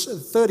other words,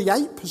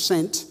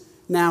 38%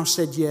 now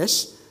said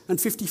yes, and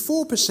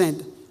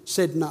 54%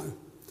 said no.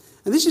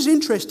 And this is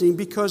interesting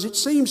because it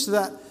seems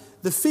that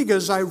the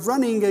figures are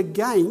running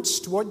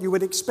against what you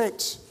would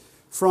expect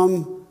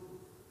from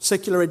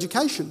secular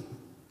education.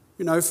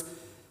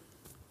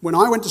 When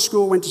I went to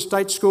school, went to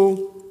state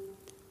school,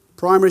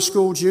 primary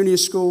school, junior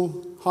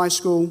school, high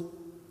school,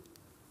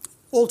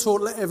 all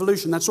taught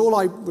evolution. That's all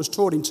I was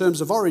taught in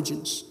terms of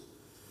origins.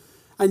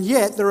 And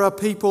yet there are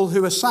people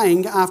who are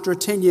saying, after a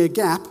 10-year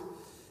gap,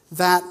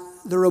 that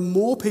there are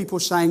more people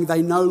saying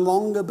they no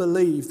longer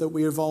believe that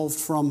we evolved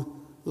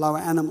from lower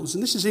animals.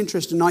 And this is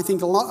interesting. I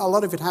think a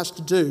lot of it has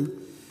to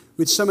do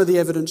with some of the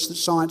evidence that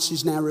science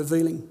is now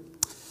revealing.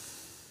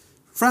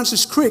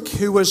 Francis Crick,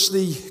 who was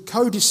the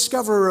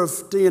co-discoverer of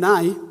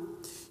DNA,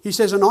 he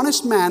says, an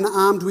honest man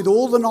armed with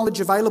all the knowledge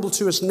available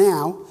to us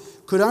now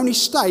could only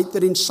state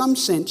that in some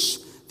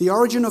sense the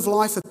origin of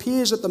life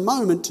appears at the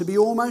moment to be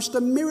almost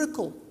a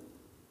miracle.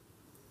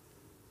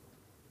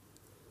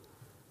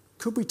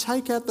 Could we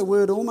take out the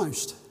word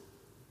almost?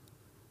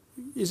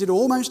 Is it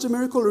almost a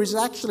miracle or is it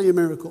actually a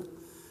miracle?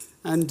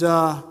 And,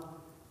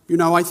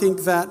 I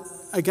think that,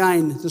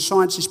 again, the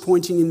science is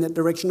pointing in that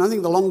direction. I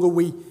think the longer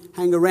we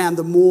hang around,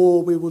 the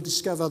more we will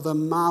discover the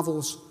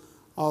marvels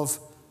of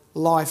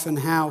life and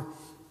how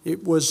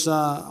it was,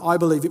 I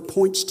believe, it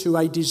points to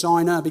a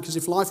designer, because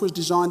if life was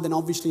designed, then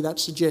obviously that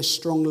suggests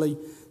strongly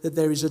that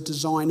there is a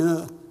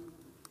designer.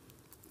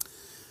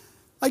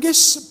 I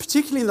guess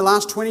particularly in the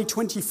last 20,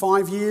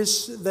 25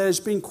 years, there's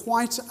been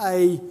quite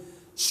a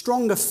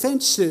strong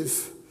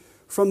offensive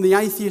from the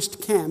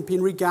atheist camp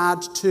in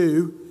regard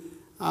to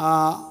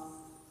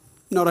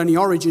not only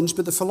origins,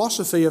 but the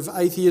philosophy of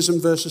atheism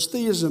versus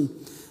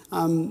theism.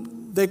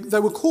 They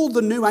were called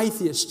the New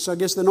Atheists. I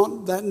guess they're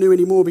not that new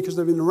anymore because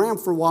they've been around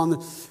for a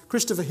while.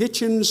 Christopher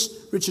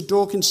Hitchens, Richard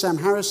Dawkins, Sam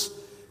Harris.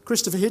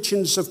 Christopher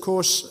Hitchens, of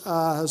course,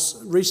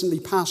 has recently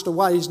passed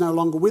away. He's no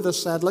longer with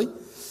us, sadly.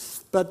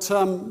 But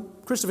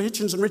Christopher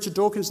Hitchens and Richard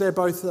Dawkins, they're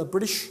both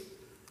British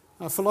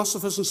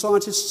philosophers and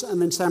scientists,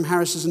 and then Sam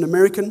Harris is an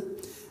American.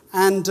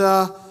 And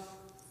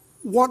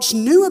what's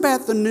new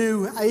about the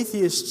New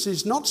Atheists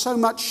is not so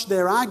much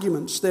their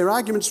arguments. Their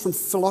arguments from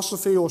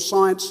philosophy or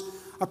science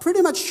are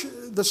pretty much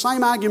the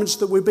same arguments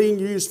that were being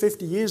used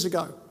 50 years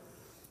ago.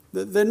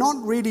 They're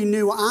not really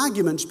new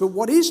arguments, but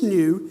what is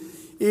new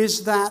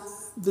is that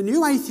the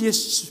New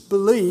Atheists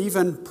believe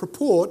and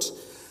purport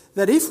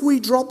that if we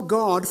drop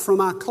God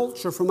from our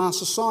culture, from our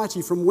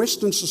society, from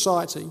Western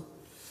society,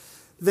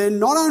 then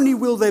not only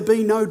will there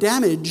be no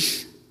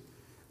damage,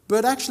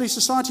 but actually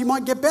society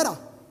might get better.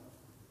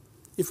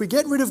 If we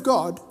get rid of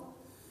God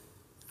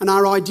and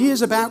our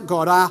ideas about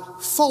God, our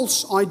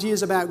false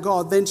ideas about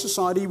God, then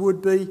society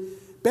would be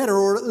better,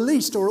 or at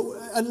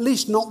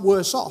least not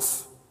worse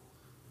off.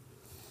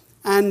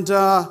 And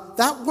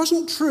that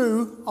wasn't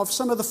true of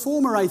some of the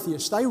former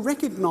atheists. They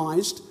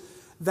recognised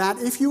that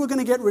if you were going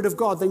to get rid of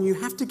God, then you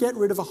have to get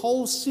rid of a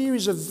whole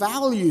series of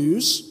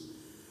values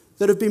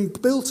that have been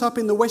built up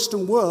in the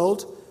Western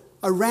world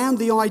around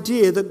the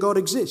idea that God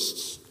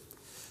exists.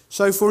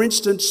 So, for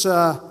instance,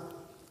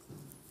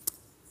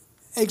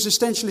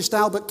 existentialist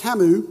Albert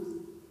Camus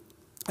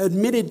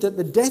admitted that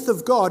the death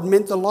of God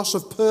meant the loss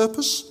of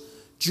purpose,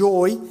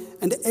 joy,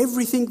 and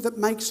everything that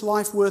makes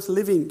life worth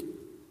living.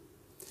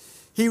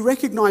 He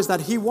recognised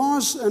that. He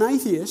was an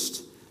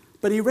atheist,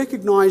 but he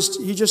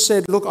just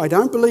said, look, I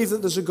don't believe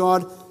that there's a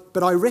God,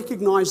 but I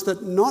recognise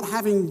that not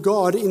having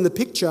God in the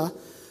picture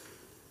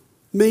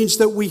means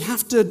that we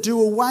have to do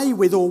away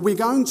with, or we're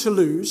going to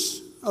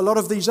lose, a lot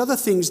of these other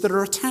things that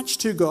are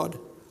attached to God,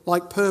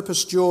 like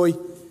purpose, joy,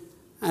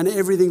 and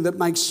everything that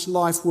makes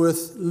life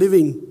worth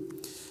living.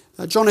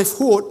 John F.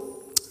 Hort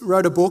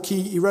wrote a book.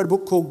 He wrote a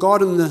book called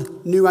God and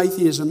the New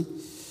Atheism.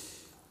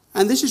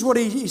 And this is what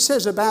he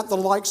says about the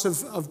likes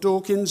of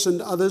Dawkins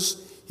and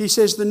others. He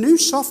says, the new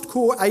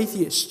soft-core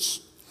atheists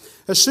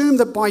assume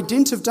that by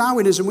dint of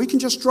Darwinism we can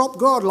just drop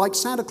God like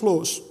Santa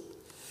Claus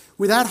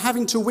without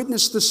having to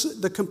witness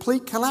the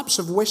complete collapse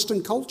of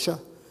Western culture,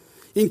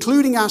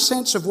 including our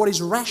sense of what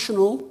is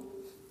rational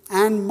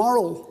and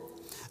moral.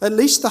 At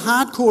least the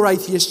hardcore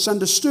atheists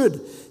understood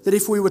that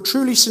if we were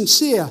truly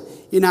sincere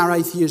in our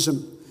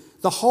atheism,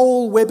 the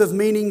whole web of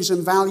meanings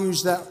and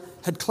values that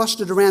had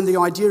clustered around the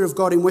idea of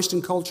God in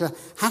Western culture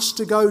has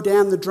to go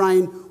down the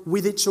drain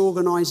with its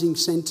organising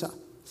centre.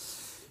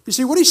 You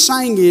see, what he's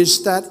saying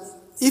is that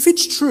if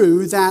it's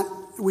true that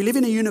we live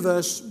in a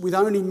universe with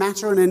only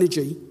matter and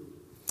energy,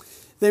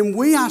 then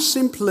we are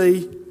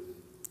simply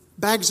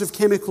bags of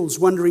chemicals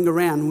wandering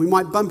around. We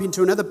might bump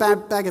into another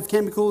bag of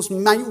chemicals,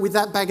 mate with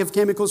that bag of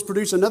chemicals,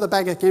 produce another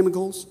bag of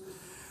chemicals.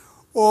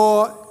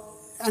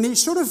 And he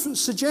sort of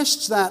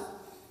suggests that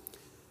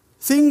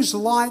things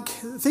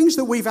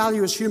that we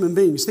value as human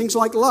beings, things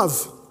like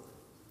love.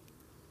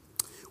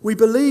 We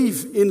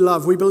believe in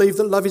love. We believe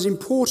that love is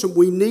important.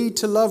 We need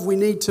to love. We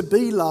need to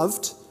be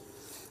loved.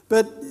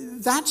 But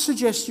that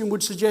suggestion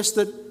would suggest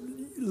that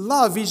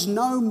love is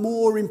no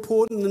more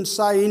important than,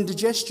 say,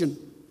 indigestion.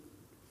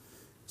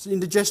 So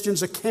indigestion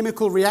is a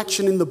chemical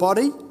reaction in the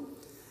body.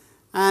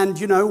 And,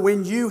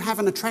 when you have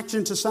an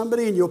attraction to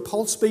somebody and your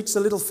pulse beats a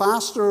little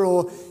faster,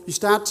 or you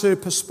start to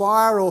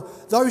perspire, or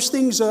those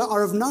things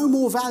are of no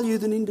more value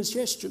than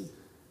indigestion.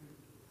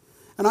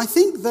 And I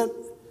think that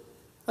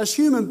as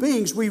human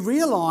beings, we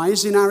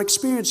realise in our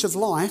experience of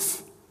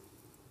life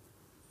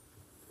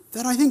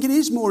that I think it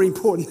is more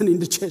important than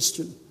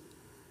indigestion.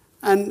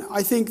 And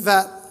I think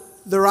that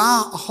there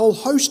are a whole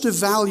host of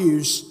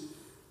values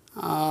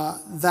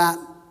that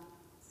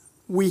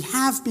we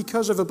have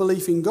because of a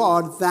belief in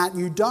God that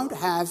you don't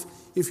have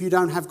if you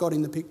don't have God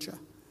in the picture.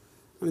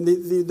 I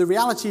mean, the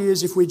reality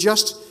is if we're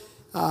just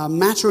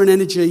matter and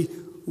energy,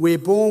 we're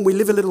born, we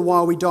live a little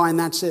while, we die, and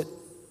that's it.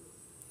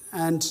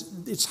 And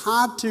it's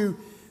hard to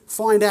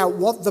find out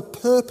what the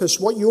purpose,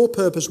 what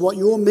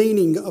your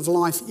meaning of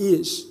life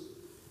is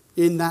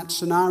in that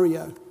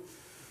scenario.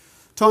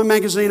 Time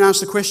magazine asked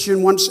the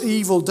question, once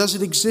evil, does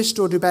it exist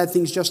or do bad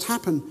things just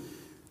happen?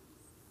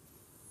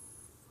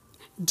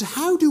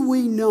 How do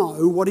we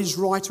know what is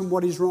right and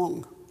what is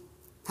wrong?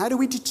 How do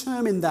we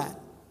determine that?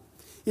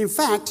 In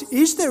fact,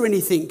 is there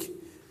anything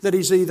that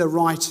is either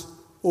right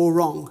or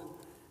wrong?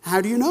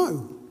 How do you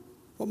know?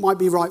 What might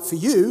be right for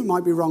you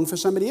might be wrong for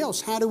somebody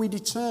else. How do we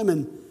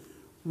determine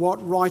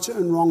what right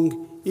and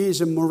wrong is?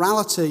 And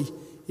morality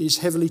is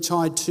heavily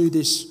tied to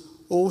this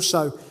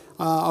also.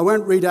 I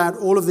won't read out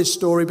all of this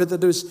story, but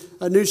there was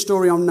a news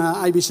story on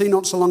ABC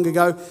not so long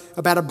ago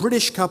about a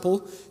British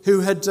couple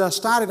who had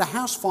started a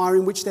house fire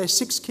in which their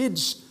 6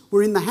 kids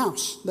were in the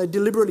house. They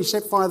deliberately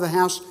set fire to the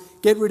house,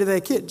 get rid of their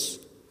kids.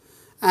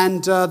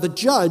 And the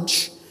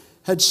judge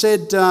had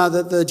said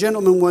that the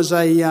gentleman was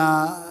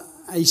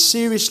a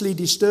seriously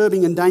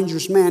disturbing and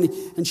dangerous man.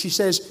 And she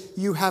says,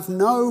 "You have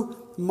no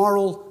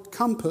moral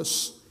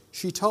compass,"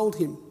 she told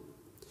him.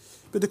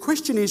 But the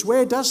question is,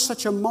 where does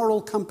such a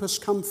moral compass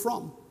come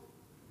from?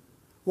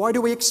 Why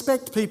do we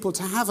expect people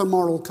to have a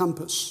moral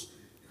compass?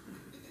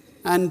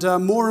 And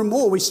more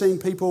we're seeing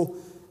people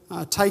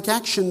take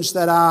actions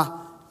that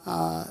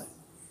are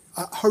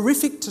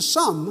horrific to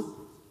some,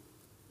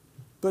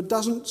 but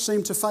doesn't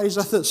seem to faze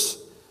others.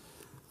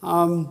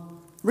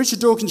 Richard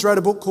Dawkins wrote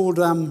a book called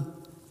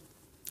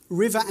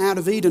River Out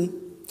of Eden.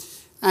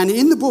 And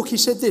in the book he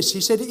said this. He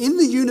said, in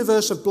the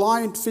universe of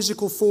blind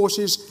physical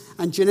forces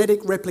and genetic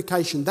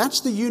replication, that's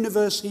the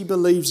universe he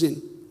believes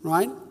in,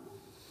 right?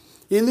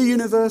 In the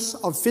universe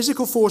of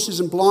physical forces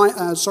and blind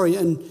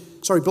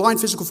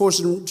physical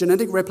forces and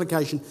genetic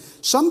replication,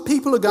 some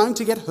people are going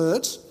to get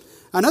hurt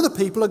and other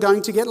people are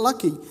going to get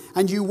lucky.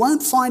 And you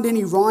won't find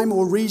any rhyme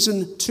or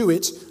reason to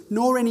it,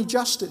 nor any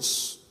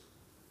justice.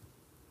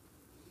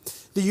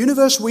 The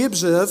universe we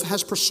observe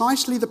has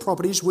precisely the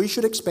properties we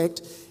should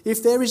expect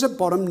if there is at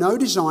bottom no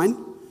design,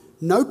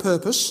 no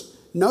purpose,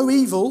 no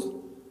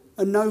evil,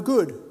 and no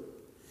good.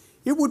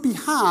 It would be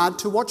hard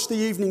to watch the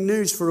evening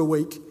news for a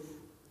week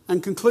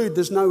and conclude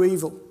there's no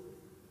evil,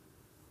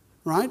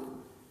 right?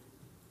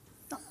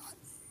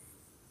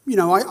 You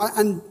know,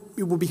 and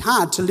it would be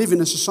hard to live in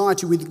a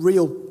society with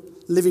real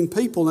living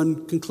people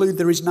and conclude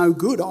there is no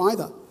good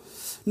either.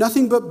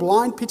 Nothing but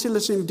blind,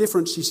 pitiless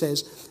indifference, he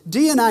says.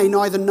 DNA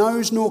neither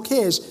knows nor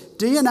cares.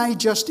 DNA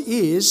just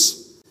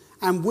is,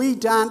 and we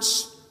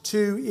dance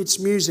to its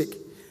music.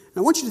 And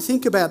I want you to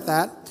think about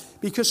that,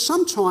 because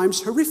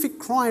sometimes horrific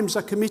crimes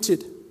are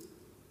committed.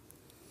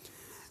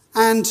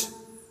 And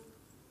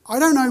I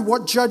don't know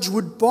what judge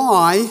would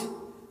buy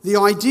the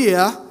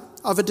idea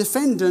of a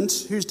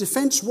defendant whose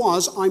defence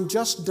was, I'm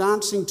just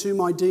dancing to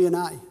my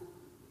DNA.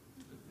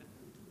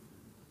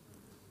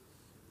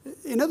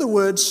 In other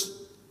words,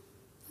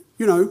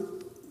 you know,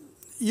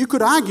 you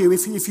could argue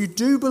if you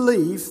do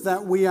believe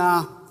that we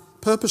are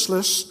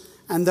purposeless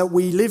and that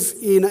we live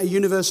in a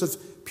universe of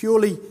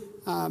purely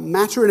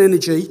matter and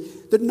energy,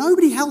 that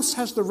nobody else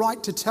has the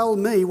right to tell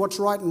me what's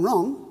right and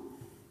wrong.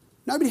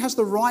 Nobody has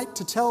the right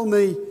to tell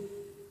me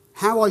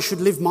how I should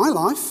live my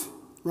life,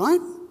 right?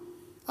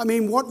 I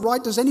mean, what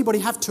right does anybody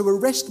have to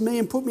arrest me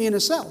and put me in a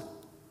cell?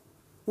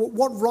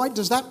 What right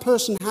does that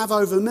person have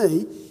over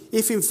me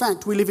if, in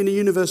fact, we live in a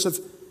universe of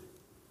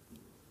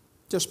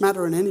just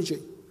matter and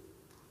energy?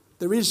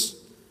 There is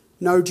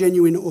no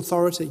genuine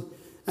authority.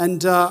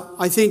 And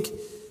I think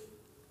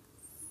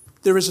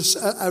there is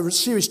a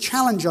serious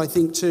challenge, I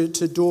think,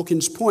 to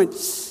Dawkins' point.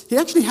 He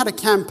actually had a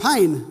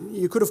campaign,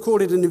 you could have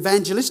called it an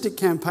evangelistic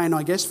campaign,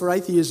 I guess, for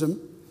atheism,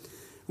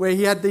 where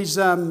he had these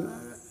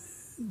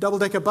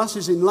double-decker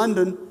buses in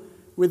London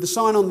with the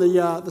sign on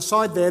the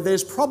side there,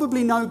 "There's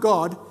probably no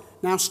God,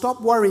 now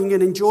stop worrying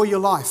and enjoy your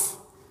life."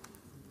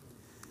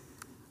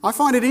 I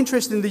find it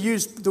interesting to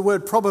use the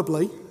word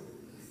probably.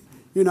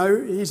 You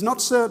know, he's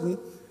not certain.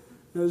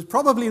 There's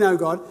probably no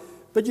God.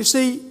 But you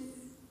see,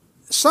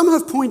 some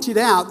have pointed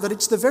out that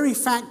it's the very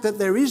fact that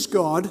there is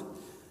God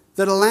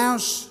that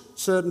allows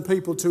certain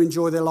people to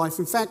enjoy their life.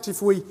 In fact,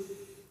 if we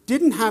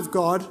didn't have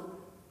God,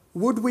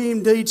 would we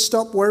indeed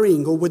stop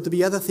worrying, or would there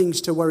be other things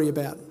to worry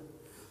about?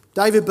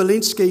 David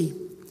Belinsky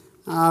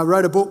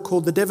wrote a book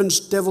called The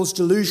Devil's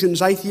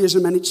Delusions,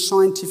 Atheism and Its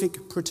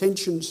Scientific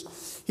Pretensions.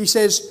 He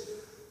says,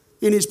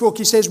 in his book,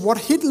 he says, what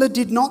Hitler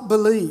did not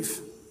believe,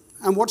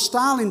 and what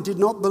Stalin did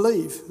not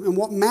believe, and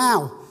what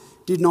Mao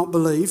did not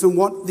believe, and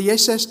what the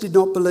SS did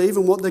not believe,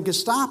 and what the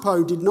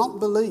Gestapo did not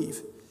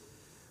believe,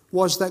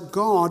 was that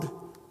God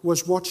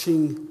was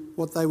watching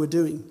what they were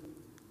doing.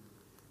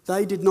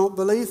 They did not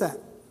believe that.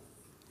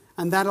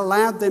 And that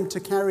allowed them to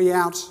carry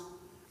out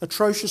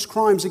atrocious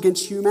crimes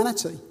against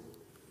humanity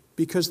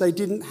because they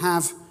didn't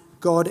have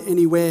God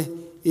anywhere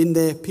in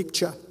their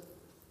picture.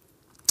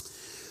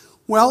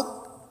 Well,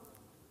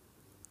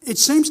 it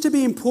seems to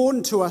be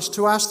important to us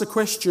to ask the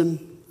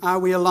question, are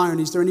we alone?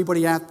 Is there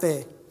anybody out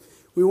there?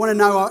 We want to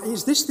know,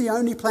 is this the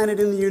only planet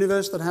in the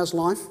universe that has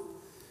life?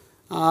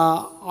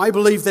 I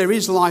believe there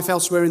is life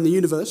elsewhere in the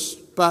universe,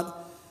 but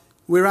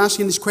we're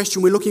asking this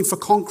question. We're looking for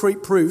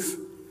concrete proof.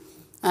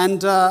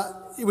 And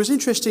it was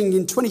interesting,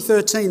 in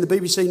 2013, the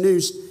BBC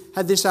News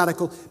had this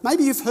article.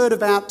 Maybe you've heard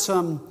about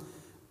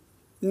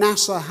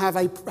NASA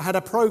had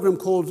a program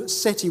called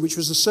SETI, which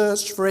was the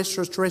Search for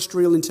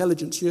Extraterrestrial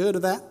Intelligence. You heard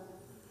of that?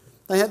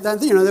 They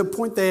would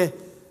point their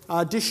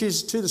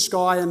dishes to the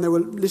sky, and they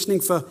were listening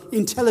for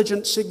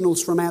intelligent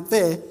signals from out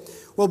there.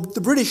 Well,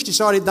 the British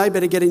decided they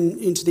better get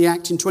into the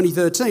act in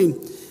 2013.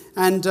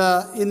 And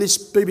in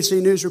this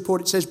BBC News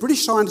report, it says,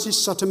 British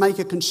scientists are to make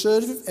a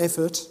concerted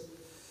effort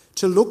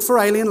to look for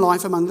alien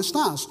life among the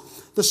stars.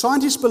 The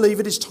scientists believe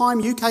it is time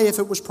UK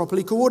effort was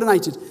properly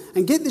coordinated.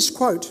 And get this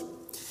quote,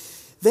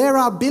 there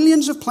are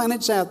billions of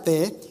planets out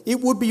there.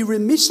 It would be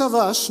remiss of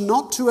us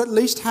not to at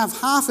least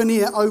have half an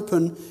ear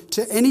open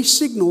to any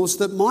signals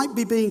that might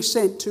be being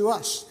sent to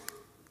us.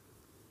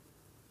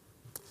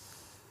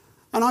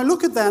 And I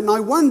look at that and I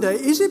wonder,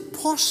 is it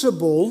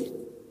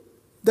possible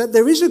that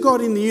there is a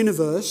God in the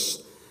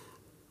universe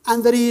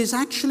and that he is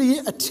actually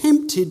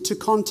attempted to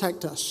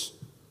contact us?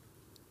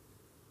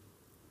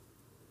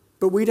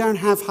 But we don't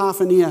have half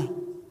an ear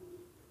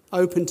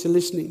open to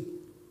listening.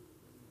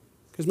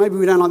 Because maybe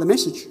we don't like the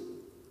message.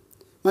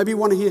 Maybe we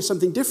want to hear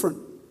something different.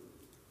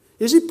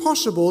 Is it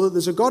possible that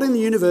there's a God in the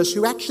universe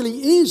who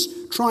actually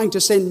is trying to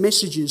send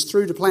messages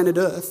through to planet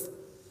Earth,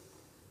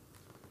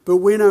 but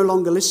we're no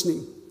longer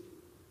listening?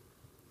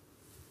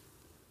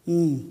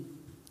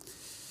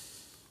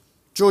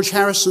 George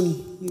Harrison,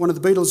 one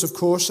of the Beatles, of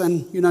course,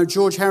 and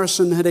George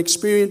Harrison had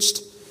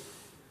experienced,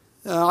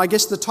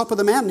 the top of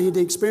the mountain. He'd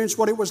experienced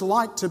what it was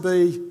like to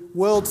be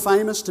world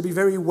famous, to be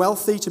very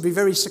wealthy, to be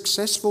very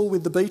successful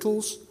with the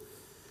Beatles.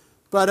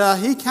 But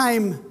he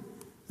came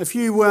a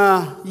few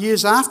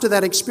years after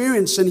that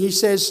experience, and he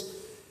says,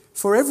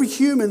 for every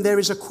human there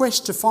is a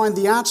quest to find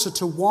the answer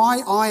to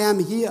why I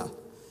am here.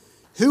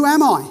 Who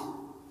am I?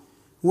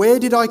 Where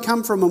did I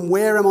come from and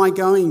where am I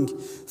going?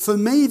 For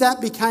me, that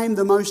became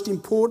the most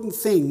important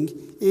thing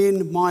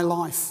in my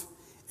life.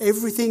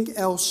 Everything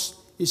else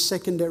is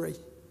secondary.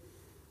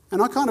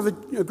 And I kind of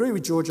agree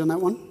with George on that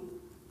one.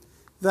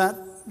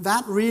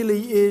 That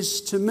really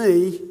is, to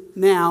me,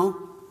 now,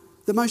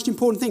 the most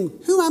important thing.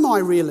 Who am I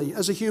really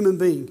as a human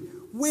being?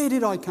 Where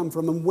did I come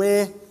from and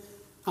where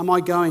am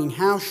I going?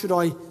 How should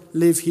I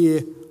live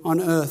here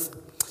on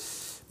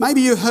earth?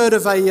 Maybe you heard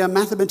of a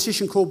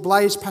mathematician called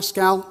Blaise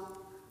Pascal.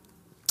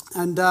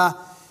 And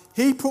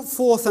he put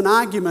forth an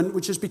argument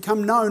which has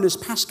become known as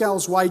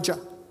Pascal's wager.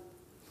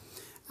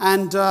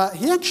 And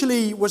he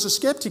actually was a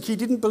skeptic. He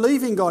didn't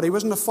believe in God. He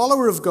wasn't a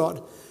follower of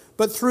God.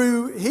 But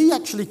he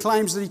actually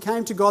claims that he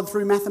came to God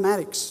through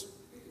mathematics.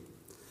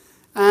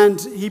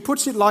 And he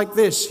puts it like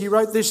this. He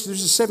wrote this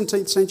is the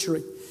 17th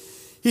century.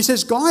 He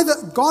says, God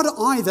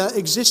either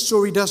exists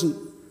or he doesn't.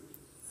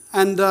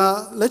 And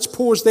let's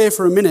pause there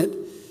for a minute,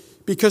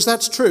 because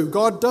that's true.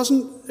 God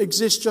doesn't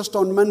exist just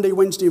on Monday,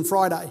 Wednesday and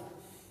Friday.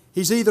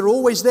 He's either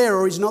always there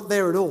or he's not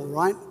there at all,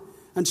 right?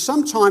 And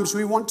sometimes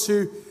we want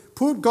to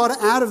put God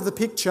out of the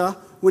picture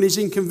when he's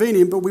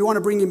inconvenient, but we want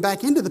to bring him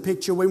back into the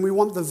picture when we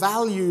want the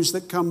values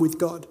that come with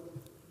God.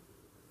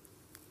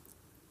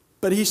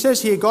 But he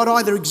says here, God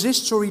either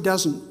exists or he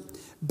doesn't.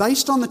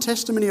 Based on the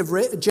testimony of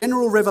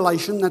general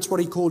revelation, that's what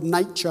he called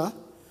nature,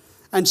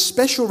 and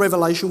special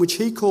revelation, which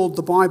he called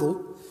the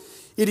Bible,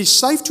 it is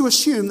safe to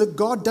assume that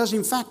God does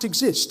in fact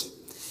exist.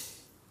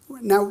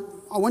 Now,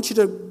 I want you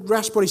to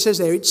grasp what he says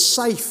there. It's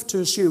safe to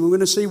assume. We're going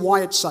to see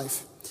why it's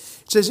safe.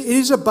 It says, it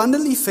is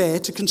abundantly fair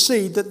to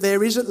concede that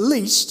there is at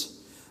least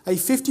a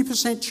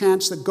 50%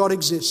 chance that God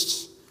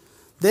exists.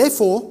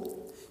 Therefore,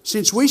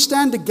 since we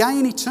stand to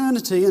gain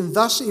eternity and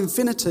thus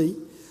infinity,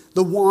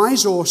 the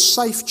wise or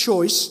safe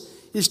choice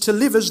is to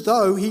live as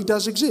though he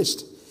does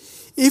exist.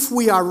 If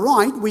we are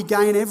right, we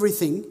gain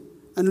everything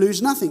and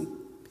lose nothing.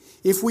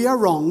 If we are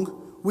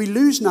wrong, we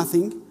lose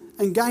nothing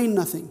and gain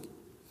nothing.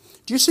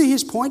 Do you see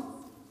his point?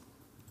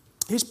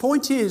 His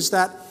point is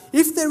that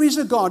if there is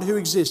a God who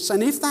exists,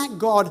 and if that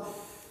God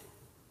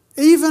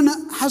even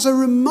has a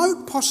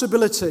remote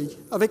possibility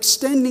of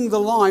extending the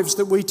lives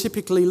that we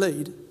typically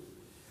lead,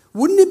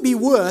 wouldn't it be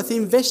worth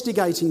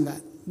investigating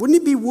that? Wouldn't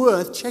it be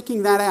worth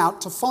checking that out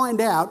to find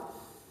out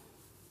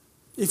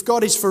if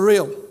God is for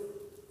real?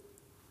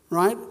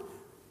 Right?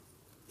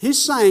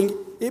 He's saying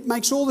it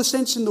makes all the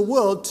sense in the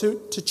world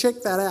to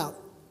check that out,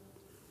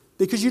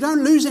 because you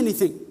don't lose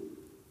anything.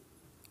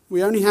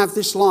 We only have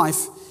this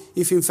life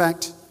if in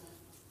fact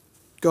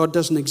God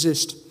doesn't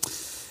exist.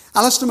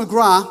 Alistair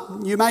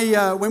McGrath, you may,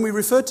 when we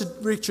referred to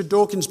Richard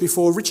Dawkins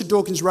before, Richard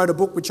Dawkins wrote a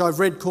book which I've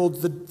read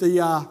called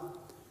The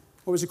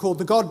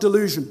God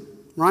Delusion,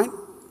 right?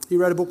 He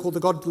wrote a book called The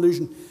God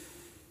Delusion.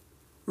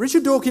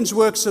 Richard Dawkins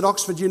works at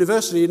Oxford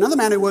University. Another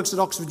man who works at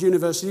Oxford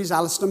University is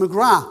Alistair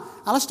McGrath.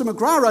 Alistair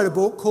McGrath wrote a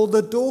book called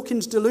The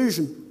Dawkins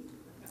Delusion,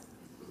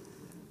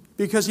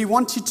 because he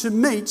wanted to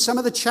meet some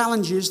of the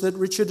challenges that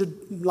Richard had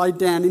laid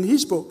down in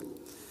his book.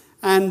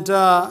 And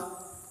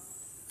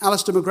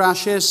Alistair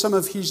McGrath shares some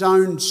of his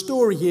own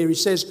story here. He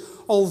says,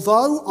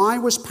 although I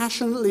was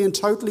passionately and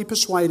totally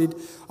persuaded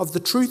of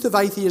the truth of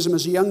atheism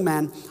as a young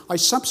man, I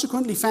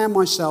subsequently found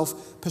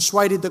myself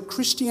persuaded that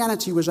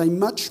Christianity was a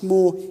much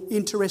more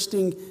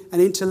interesting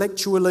and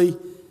intellectually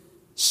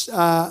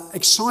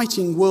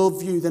exciting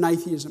worldview than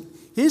atheism.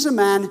 Here's a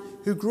man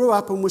who grew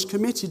up and was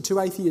committed to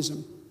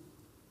atheism.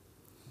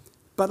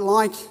 But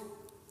like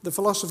the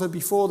philosopher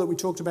before that we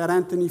talked about,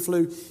 Anthony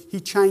Flew, he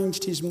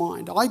changed his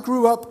mind. I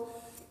grew up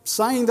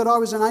saying that I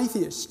was an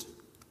atheist,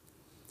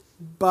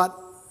 but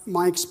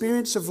my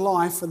experience of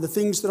life and the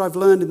things that I've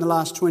learned in the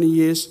last 20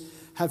 years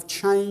have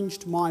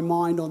changed my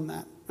mind on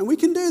that. And we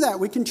can do that.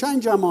 We can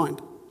change our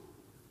mind.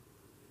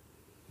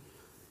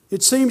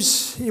 It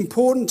seems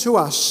important to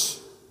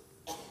us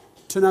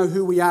to know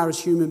who we are as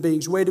human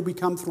beings. Where did we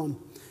come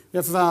from? We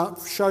have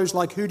shows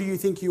like Who Do You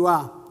Think You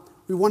Are?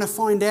 We want to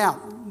find out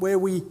where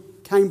we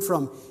came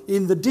from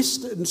in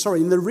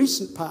the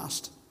recent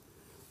past.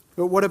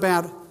 But what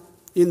about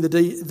in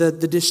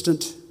the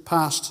distant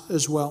past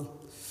as well?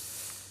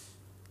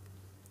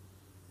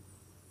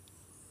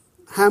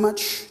 How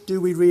much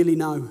do we really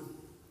know?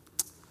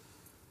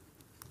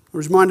 I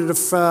was reminded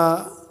of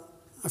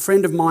a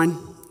friend of mine.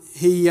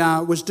 He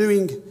was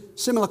doing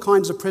similar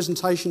kinds of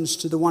presentations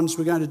to the ones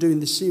we're going to do in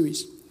this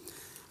series.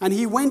 And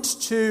he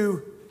went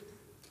to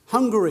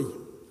Hungary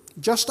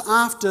just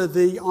after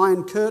the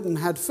Iron Curtain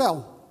had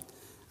fell.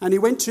 And he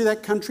went to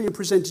that country and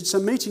presented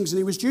some meetings, and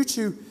he was due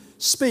to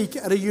speak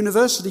at a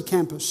university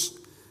campus.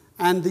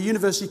 And the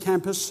university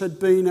campus had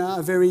been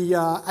a very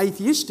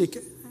atheistic,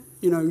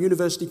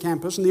 university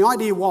campus. And the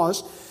idea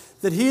was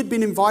that he had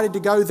been invited to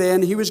go there,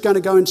 and he was going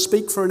to go and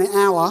speak for an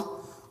hour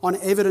on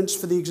evidence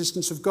for the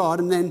existence of God.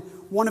 And then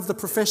one of the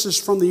professors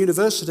from the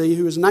university,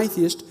 who was an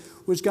atheist,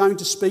 was going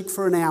to speak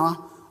for an hour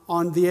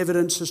on the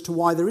evidence as to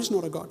why there is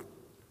not a God.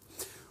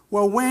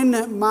 Well,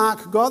 when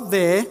Mark got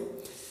there,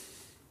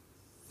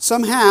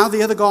 somehow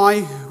the other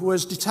guy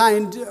was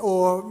detained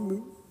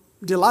or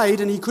delayed,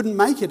 and he couldn't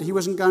make it. He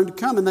wasn't going to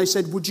come. And they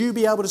said, would you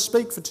be able to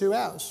speak for 2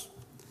 hours?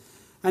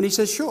 And he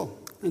says, sure.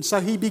 And so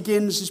he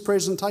begins his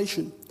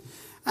presentation.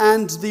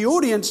 And the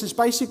audience is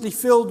basically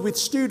filled with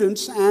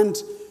students and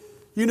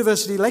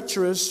university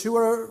lecturers who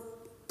are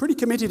pretty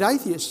committed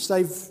atheists.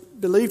 They've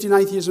believed in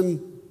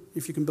atheism,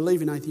 if you can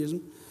believe in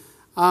atheism,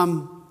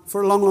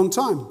 for a long, long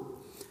time.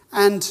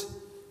 And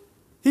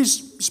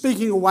he's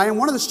speaking away, and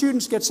one of the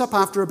students gets up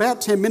after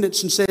about 10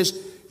 minutes and says,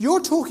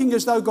 you're talking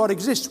as though God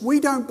exists. We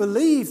don't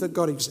believe that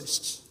God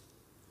exists.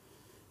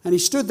 And he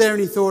stood there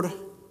and he thought,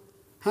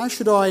 how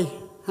should I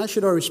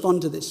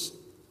respond to this?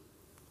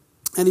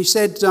 And he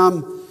said,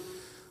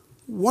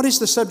 what is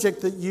the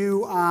subject that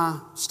you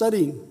are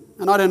studying?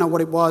 And I don't know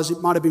what it was.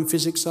 It might have been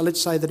physics, so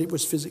let's say that it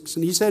was physics.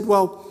 And he said,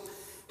 well,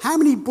 how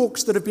many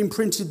books that have been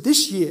printed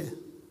this year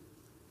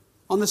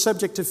on the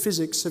subject of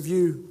physics have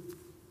you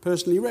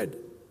personally read?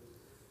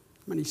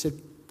 And he said,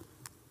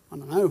 I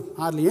don't know,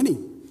 hardly any.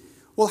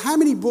 Well, how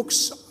many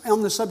books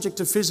on the subject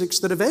of physics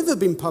that have ever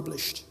been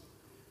published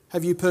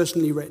have you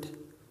personally read?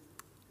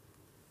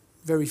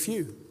 Very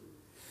few.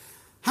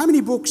 How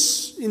many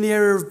books in the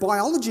area of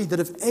biology that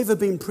have ever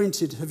been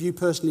printed have you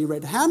personally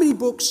read? How many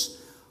books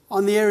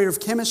on the area of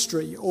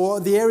chemistry or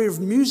the area of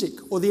music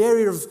or the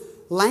area of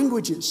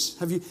languages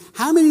have you?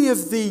 How many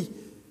of the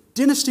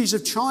dynasties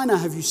of China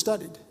have you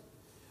studied?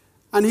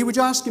 And he would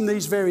ask him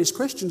these various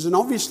questions, and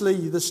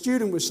obviously the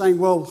student was saying,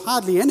 well,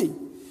 hardly any.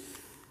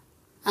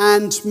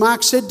 And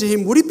Mark said to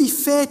him, would it be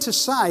fair to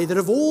say that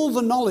of all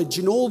the knowledge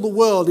in all the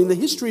world, in the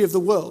history of the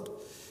world,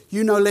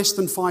 you know less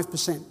than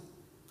 5%?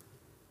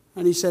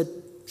 And he said,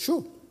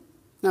 sure.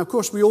 Now, of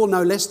course, we all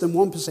know less than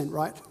 1%,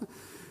 right?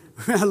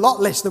 A lot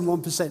less than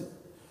 1%.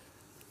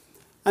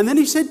 And then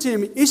he said to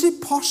him, is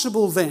it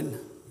possible then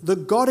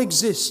that God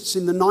exists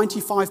in the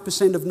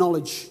 95% of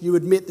knowledge you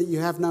admit that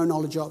you have no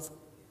knowledge of?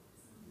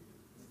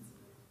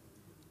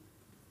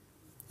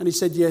 And he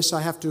said, yes,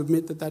 I have to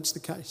admit that that's the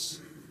case.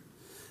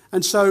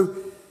 And so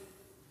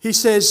he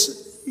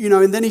says,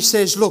 and then he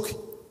says, look,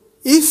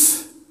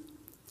 if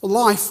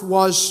life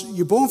was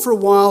you're born for a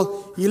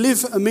while, you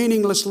live a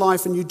meaningless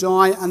life and you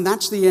die, and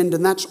that's the end,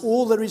 and that's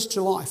all there is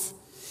to life.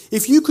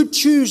 If you could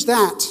choose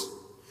that,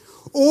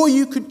 or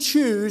you could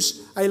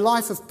choose a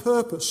life of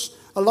purpose,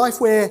 a life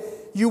where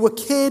you were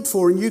cared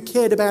for and you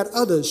cared about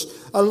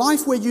others, a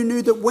life where you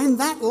knew that when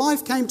that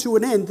life came to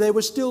an end, there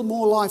was still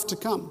more life to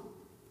come.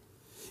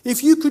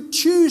 If you could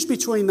choose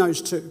between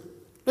those two,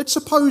 let's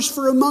suppose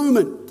for a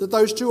moment that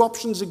those two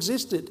options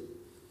existed.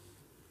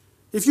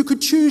 If you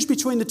could choose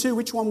between the two,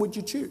 which one would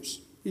you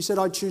choose? He said,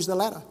 I'd choose the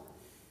latter.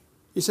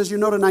 He says, you're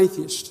not an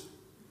atheist.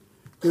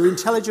 You're an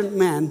intelligent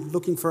man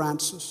looking for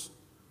answers.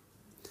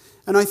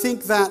 And I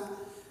think that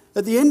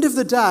at the end of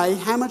the day,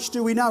 how much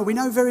do we know? We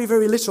know very,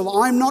 very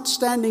little. I'm not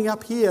standing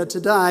up here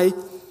today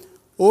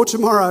or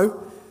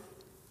tomorrow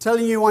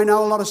telling you I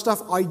know a lot of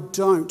stuff. I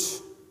don't.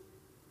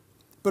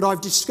 But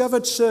I've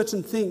discovered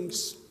certain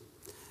things.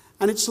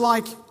 And it's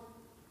like,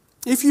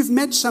 if you've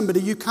met somebody,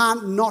 you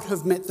can't not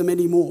have met them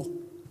anymore.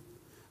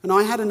 And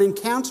I had an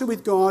encounter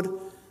with God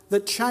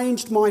that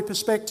changed my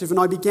perspective, and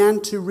I began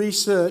to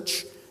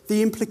research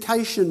the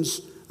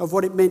implications of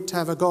what it meant to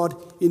have a God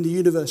in the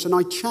universe. And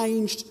I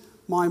changed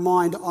my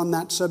mind on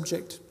that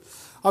subject.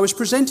 I was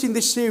presenting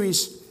this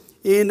series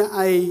in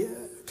a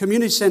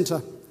community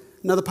centre,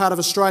 another part of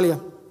Australia,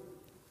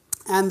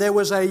 and there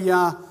was a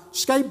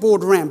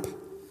skateboard ramp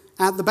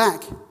at the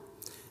back.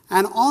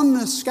 And on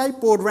the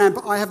skateboard ramp,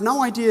 I have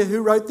no idea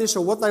who wrote this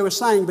or what they were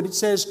saying, but it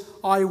says,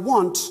 "I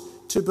want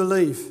to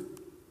believe."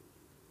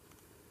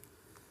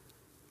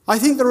 I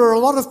think there are a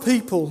lot of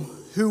people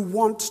who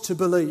want to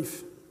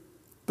believe,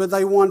 but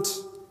they want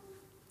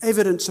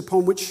evidence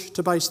upon which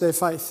to base their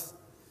faith,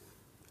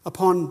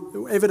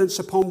 evidence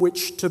upon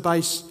which to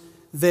base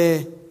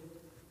their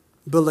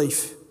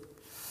belief.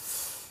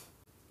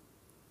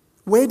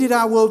 Where did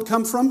our world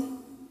come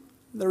from?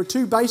 There are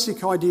two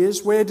basic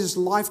ideas. Where does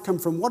life come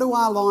from? What do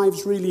our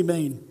lives really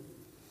mean?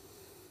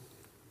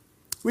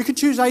 We could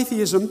choose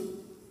atheism.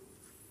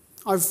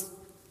 I've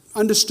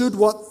understood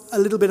what a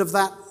little bit of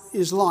that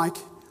is like.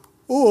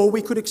 Or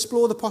we could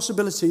explore the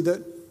possibility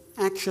that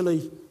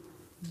actually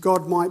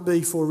God might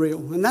be for real.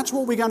 And that's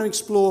what we're going to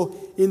explore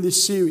in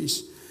this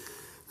series.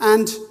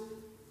 And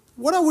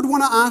what I would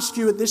want to ask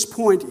you at this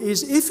point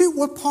is, if it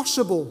were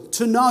possible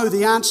to know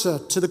the answer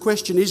to the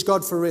question, is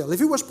God for real? If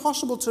it was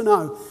possible to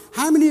know,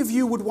 how many of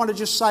you would want to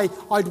just say,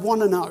 "I'd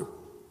want to know"?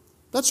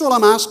 That's all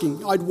I'm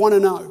asking. I'd want to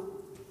know.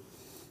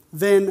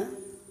 Then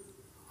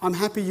I'm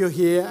happy you're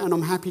here, and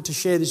I'm happy to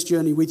share this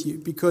journey with you,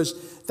 because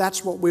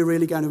that's what we're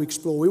really going to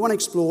explore. We want to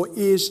explore,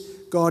 is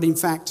God in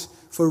fact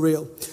for real?